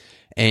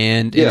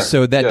 And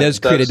so that does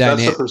create a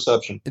dynamic. That's the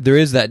perception. There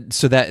is that,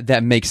 so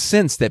that makes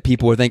sense that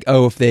people would think,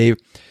 oh, if they,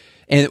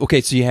 and okay,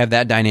 so you have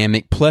that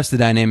dynamic plus the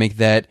dynamic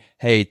that,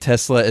 hey,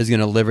 Tesla is going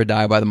to live or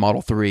die by the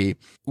Model 3,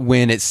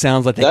 when it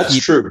sounds like that's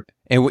true.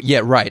 And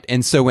yeah, right.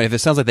 And so if it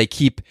sounds like they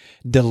keep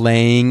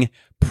delaying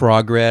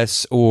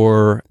progress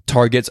or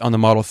targets on the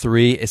Model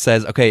 3, it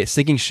says, okay, it's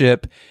sinking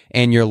ship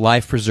and your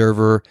life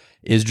preserver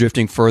is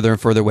drifting further and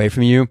further away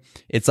from you.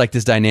 It's like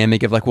this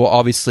dynamic of like, well,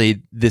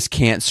 obviously this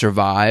can't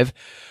survive.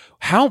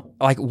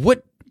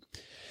 What,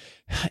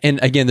 and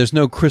again, there's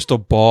no crystal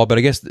ball, but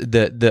I guess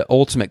the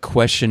ultimate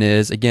question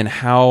is, again,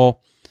 how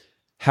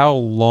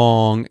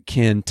long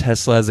can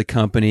Tesla as a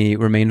company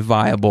remain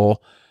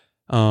viable,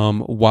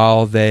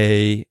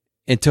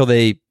 until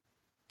they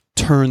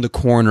turn the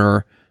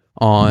corner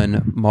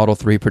on Model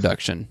 3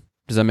 production?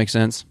 Does that make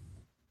sense?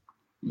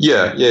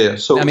 Yeah.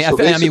 So I mean,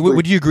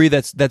 would you agree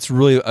that's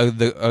really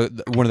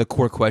one of the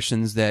core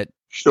questions that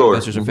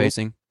investors are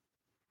facing?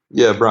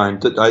 Yeah, Brian,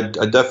 I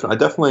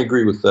definitely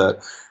agree with that.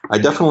 I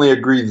definitely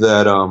agree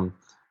that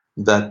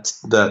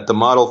that the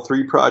Model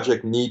 3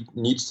 project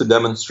needs to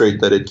demonstrate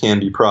that it can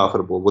be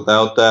profitable.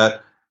 Without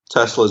that,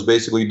 Tesla is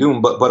basically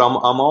doomed. But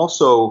I'm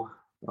also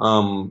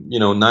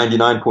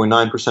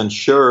 99.9%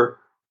 sure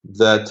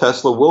that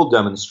Tesla will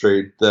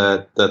demonstrate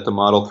that the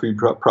Model 3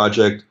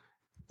 project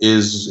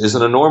is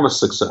an enormous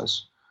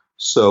success.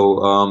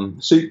 So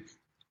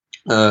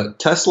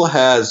Tesla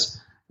has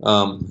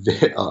a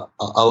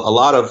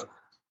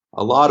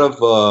lot of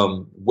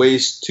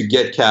ways to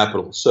get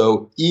capital.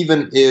 So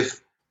even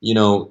if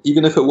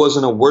it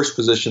wasn't a worse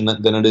position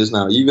than it is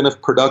now, even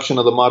if production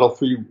of the Model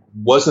 3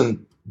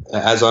 wasn't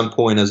as on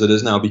point as it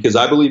is now, because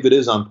I believe it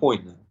is on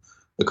point now.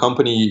 The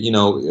company,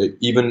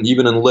 even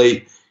in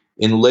late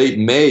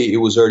May, it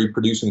was already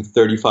producing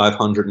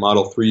 3,500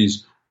 Model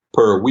 3s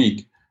per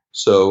week.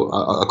 So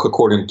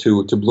according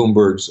to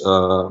Bloomberg's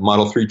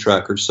Model 3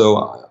 tracker.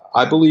 So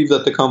I believe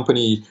that the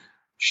company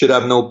should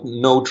have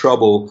no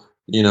trouble,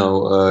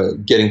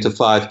 getting to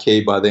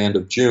 5K by the end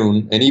of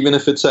June. And even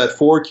if it's at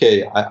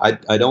 4K,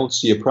 I don't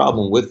see a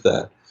problem with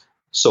that.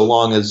 So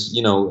long as,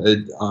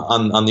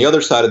 on the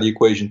other side of the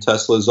equation,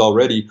 Tesla is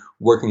already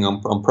working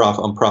on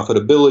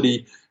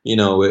profitability.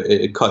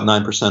 It cut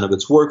 9% of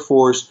its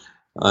workforce.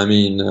 I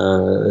mean,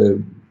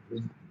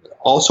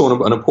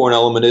 also an important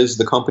element is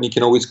the company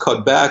can always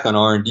cut back on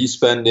R&D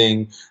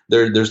spending.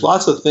 There's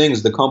lots of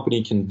things the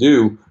company can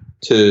do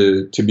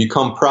to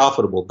become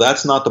profitable.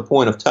 That's not the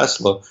point of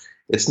Tesla.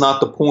 It's not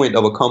the point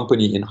of a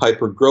company in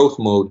hyper growth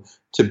mode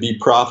to be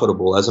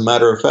profitable. As a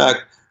matter of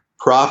fact,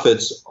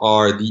 profits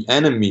are the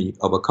enemy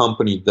of a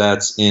company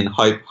that's in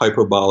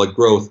hyperbolic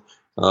growth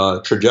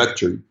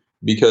trajectory.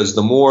 Because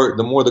the more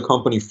the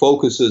company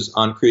focuses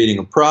on creating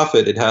a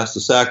profit, it has to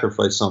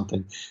sacrifice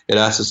something. It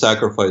has to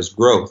sacrifice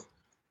growth.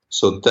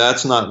 So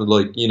that's not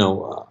like,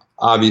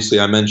 obviously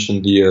I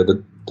mentioned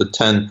the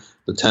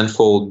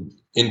tenfold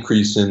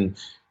increase in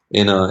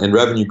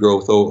revenue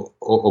growth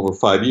over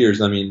 5 years.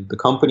 I mean, the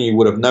company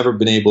would have never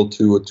been able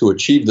to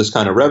achieve this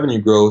kind of revenue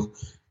growth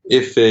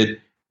if it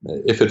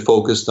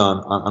focused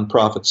on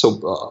profit.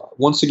 So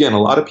once again,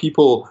 a lot of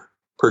people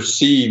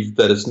perceive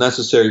that it's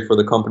necessary for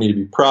the company to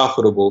be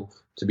profitable,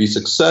 to be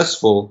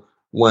successful,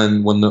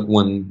 when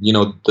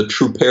the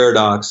true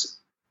paradox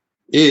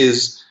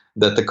is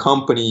that the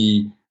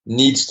company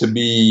needs to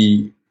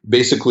be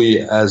basically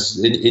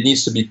it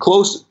needs to be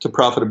close to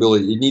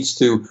profitability. It needs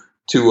to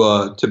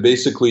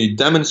basically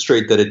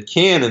demonstrate that it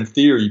can, in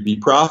theory, be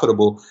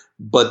profitable,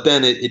 but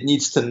then it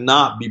needs to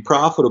not be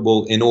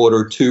profitable in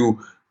order to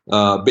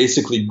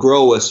basically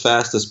grow as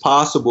fast as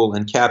possible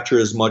and capture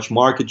as much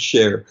market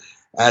share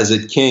as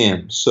it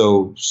can.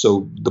 So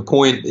the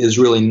point is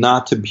really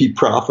not to be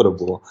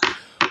profitable.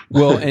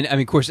 Well, and I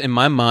mean, of course, in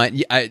my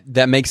mind,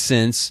 that makes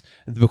sense.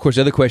 Of course,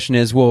 the other question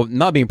is, well,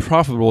 not being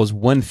profitable is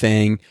one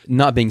thing,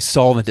 not being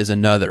solvent is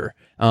another.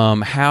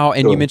 How?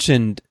 And Sure. you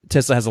mentioned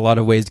Tesla has a lot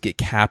of ways to get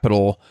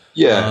capital.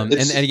 Yeah, and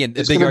again,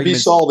 it's going to be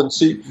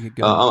solvency.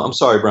 I'm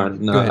sorry,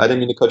 Brian. No, I didn't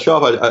mean to cut you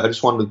off. I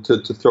just wanted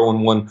to throw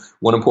in one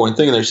important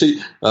thing in there.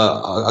 See,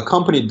 a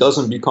company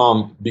doesn't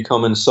become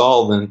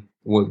insolvent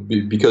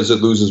because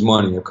it loses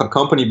money. A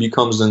company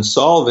becomes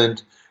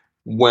insolvent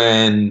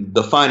when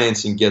the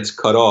financing gets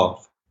cut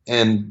off.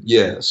 And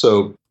yeah,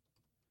 so.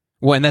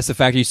 Well, and that's the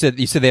factor. You said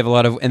they have a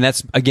lot of, and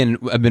that's again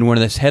been one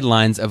of those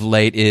headlines of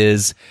late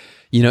is,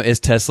 is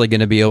Tesla going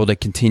to be able to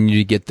continue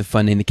to get the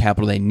funding, the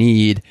capital they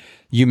need?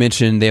 You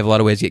mentioned they have a lot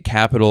of ways to get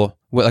capital.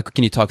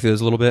 Can you talk through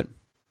those a little bit?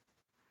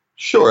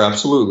 Sure,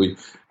 absolutely.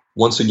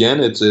 Once again,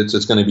 it's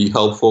going to be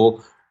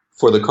helpful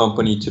for the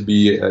company to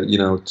be,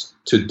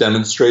 to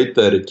demonstrate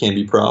that it can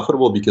be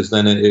profitable, because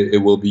then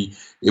it will be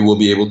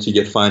able to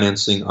get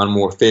financing on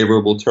more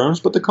favorable terms.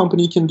 But the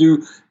company can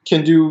do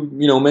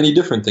many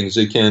different things.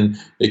 It can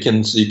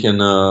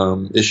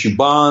issue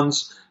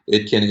bonds.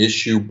 It can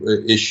issue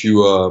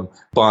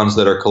bonds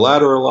that are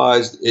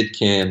collateralized. It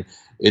can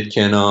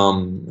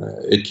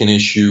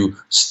issue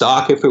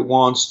stock if it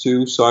wants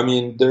to. So I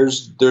mean,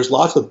 there's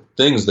lots of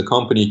things the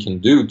company can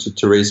do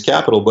to raise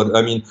capital. But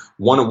I mean,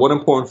 one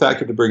important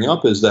factor to bring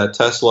up is that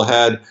Tesla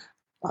had,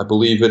 I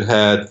believe, it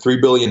had $3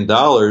 billion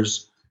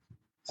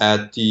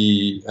at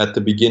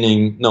the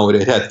beginning. No,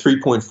 it had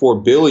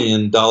 $3.4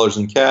 billion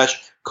in cash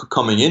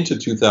coming into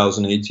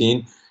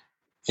 2018.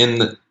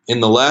 In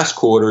the last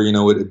quarter,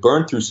 it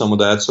burned through some of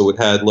that, so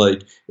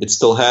it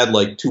still had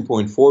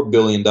 $2.4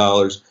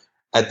 billion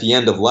at the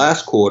end of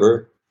last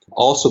quarter.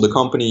 Also, the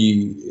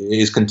company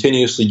is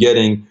continuously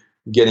getting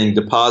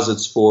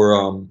deposits for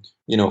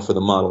for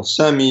the Model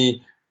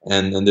Semi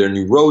and their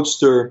new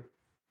Roadster.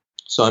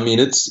 So I mean,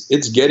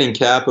 it's getting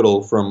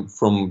capital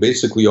from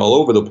basically all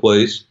over the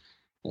place,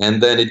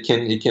 and then it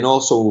can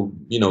also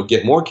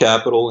get more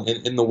capital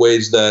in the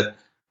ways that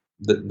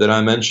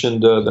I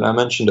mentioned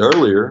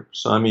earlier.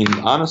 So I mean,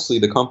 honestly,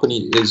 the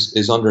company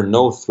is under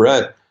no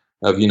threat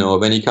of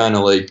any kind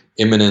of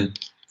imminent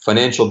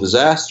financial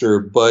disaster.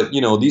 But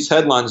these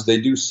headlines, they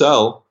do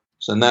sell,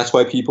 and that's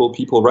why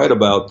people write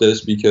about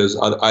this, because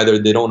either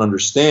they don't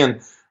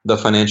understand the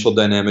financial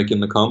dynamic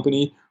in the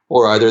company,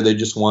 or either they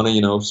just want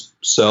to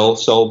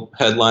sell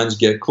headlines,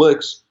 get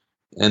clicks.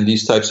 And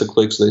these types of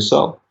clicks, they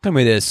sell. Tell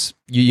me this.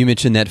 You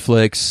mentioned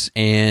Netflix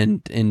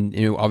and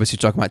obviously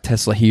talking about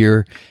Tesla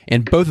here.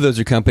 And both of those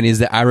are companies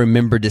that I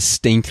remember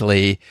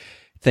distinctly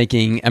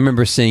thinking, I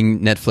remember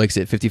seeing Netflix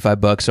at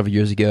 $55 several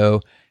years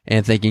ago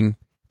and thinking,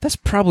 that's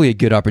probably a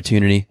good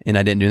opportunity. And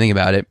I didn't do anything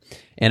about it.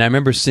 And I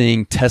remember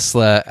seeing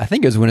Tesla, I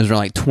think it was when it was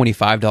around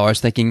 $25,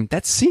 thinking,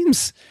 that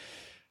seems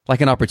like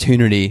an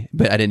opportunity,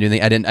 but I didn't do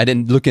anything. I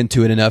didn't look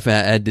into it enough,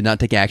 and I did not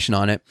take action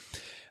on it.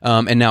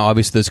 And now,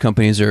 obviously, those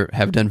companies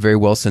have done very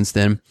well since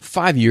then.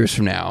 5 years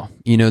from now,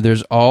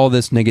 there's all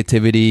this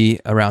negativity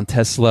around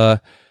Tesla.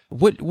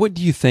 What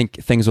do you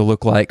think things will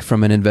look like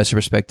from an investor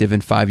perspective in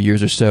 5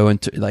 years or so,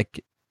 and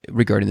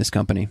regarding this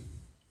company?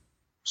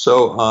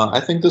 So I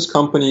think this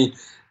company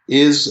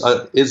is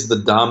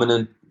the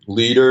dominant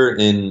leader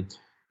in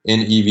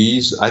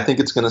EVs. I think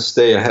it's going to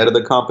stay ahead of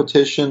the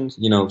competition,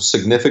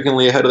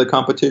 significantly ahead of the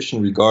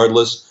competition,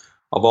 regardless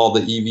of all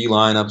the EV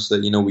lineups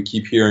that we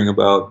keep hearing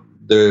about.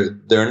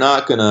 They're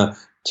not going to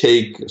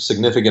take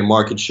significant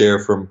market share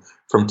from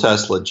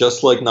Tesla,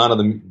 just like none of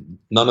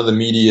the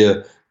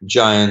media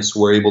giants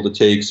were able to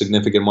take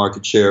significant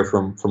market share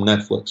from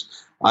Netflix.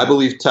 I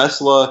believe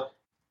Tesla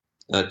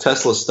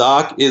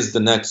stock is the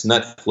next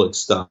Netflix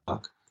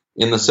stock,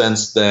 in the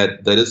sense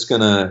that it's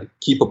going to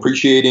keep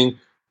appreciating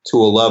to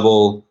a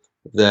level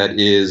that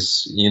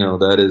is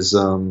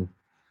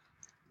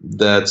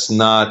that's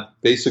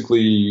not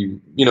basically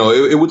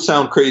it would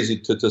sound crazy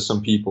to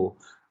some people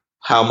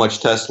how much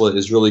Tesla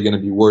is really going to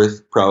be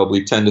worth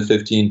probably 10 to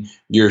 15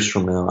 years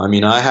from now. I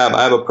mean, I have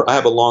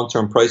a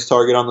long-term price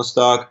target on the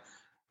stock,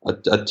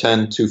 a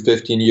 10 to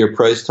 15 year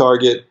price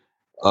target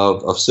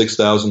of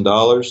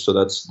 $6,000. So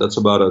that's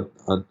about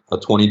a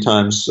 20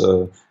 times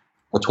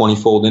a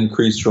 20-fold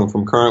increase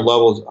from current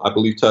levels. I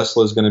believe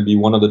Tesla is going to be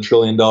one of the $1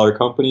 trillion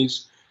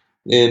companies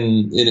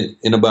in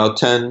about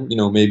 10,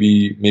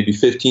 maybe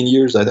 15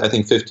 years. I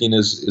think 15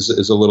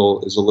 is a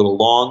little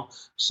long.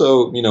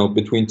 So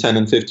between 10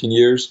 and 15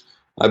 years,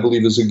 I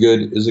believe is a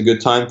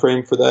good time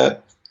frame for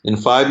that. In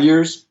 5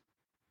 years,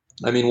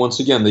 I mean, once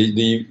again,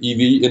 the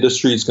EV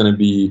industry is going to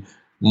be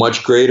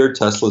much greater.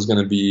 Tesla is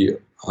going to be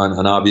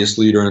an obvious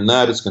leader in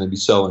that. It's going to be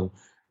selling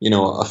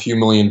a few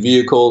million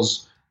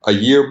vehicles a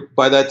year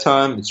by that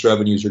time. Its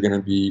revenues are going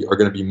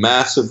to be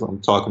massive.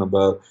 I'm talking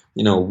about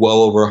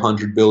well over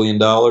 $100 billion,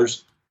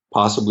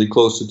 possibly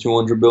close to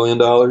 $200 billion.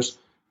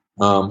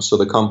 So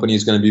the company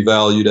is going to be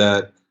valued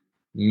at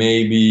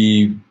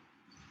maybe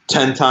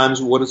 10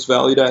 times what it's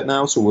valued at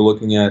now. So we're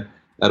looking at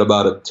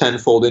about a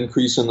 10-fold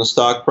increase in the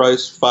stock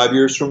price 5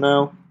 years from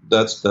now.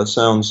 That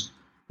sounds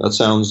That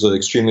sounds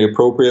extremely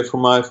appropriate from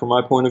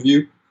my point of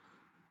view.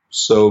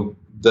 So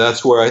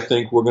that's where I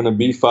think we're going to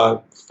be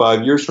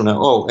five years from now.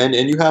 Oh, and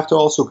you have to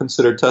also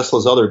consider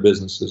Tesla's other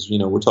businesses.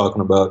 We're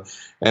talking about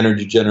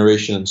energy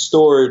generation and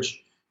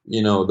storage.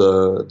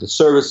 The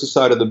services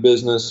side of the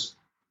business,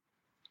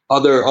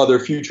 other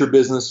future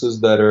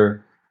businesses that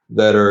are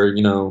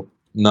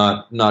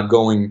not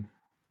going,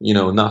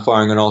 not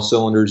firing on all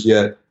cylinders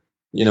yet.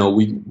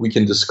 We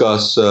can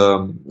discuss.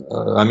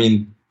 I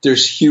mean,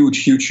 there's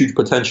huge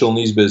potential in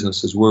these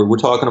businesses. We're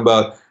talking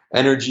about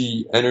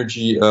energy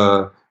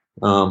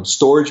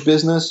storage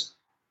business.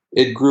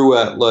 It grew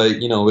at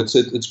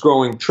it's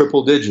growing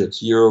triple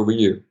digits year over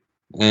year,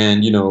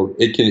 and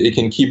it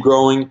can keep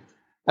growing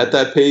at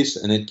that pace,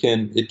 and it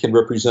can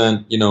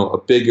represent a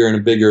bigger and a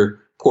bigger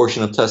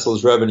portion of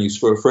Tesla's revenues.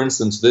 For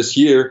instance, this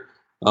year,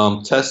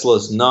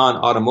 Tesla's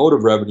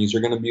non-automotive revenues are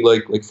going to be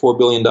like $4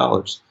 billion.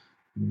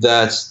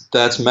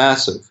 That's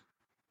massive.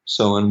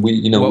 So, and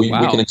we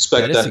can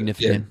expect that is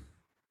significant.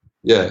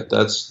 Yeah,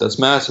 that's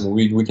massive.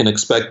 We can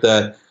expect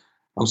that.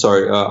 I'm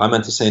sorry, I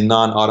meant to say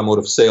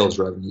non-automotive sales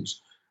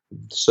revenues.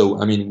 So,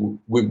 I mean,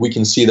 we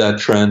can see that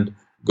trend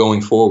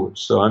going forward.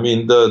 So, I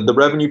mean, the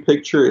revenue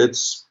picture,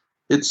 it's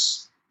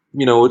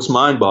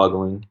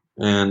mind-boggling,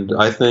 and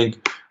I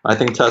think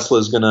Tesla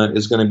is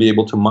gonna be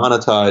able to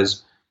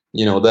monetize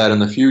that in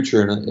the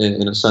future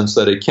in a sense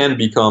that it can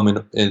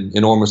become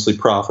enormously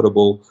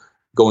profitable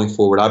going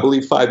forward. I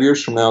believe 5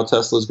 years from now,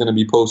 Tesla is going to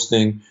be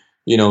posting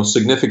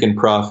significant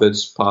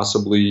profits,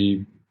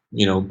 possibly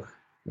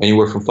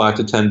anywhere from $5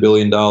 to $10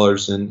 billion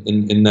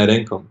in net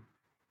income.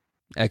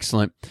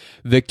 Excellent.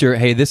 Victor,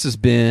 hey, this has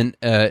been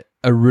a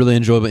really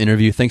enjoyable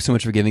interview. Thanks so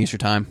much for giving us your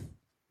time.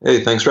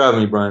 Hey, thanks for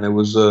having me, Brian. It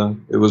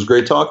was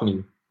great talking to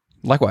you.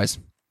 Likewise.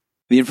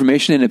 The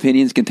information and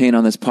opinions contained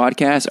on this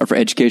podcast are for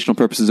educational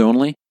purposes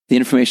only. The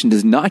information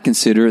does not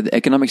consider the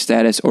economic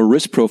status or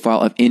risk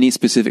profile of any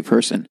specific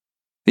person.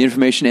 The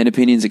information and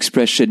opinions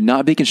expressed should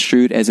not be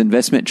construed as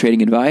investment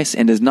trading advice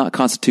and does not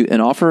constitute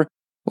an offer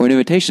or an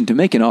invitation to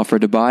make an offer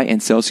to buy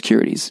and sell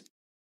securities.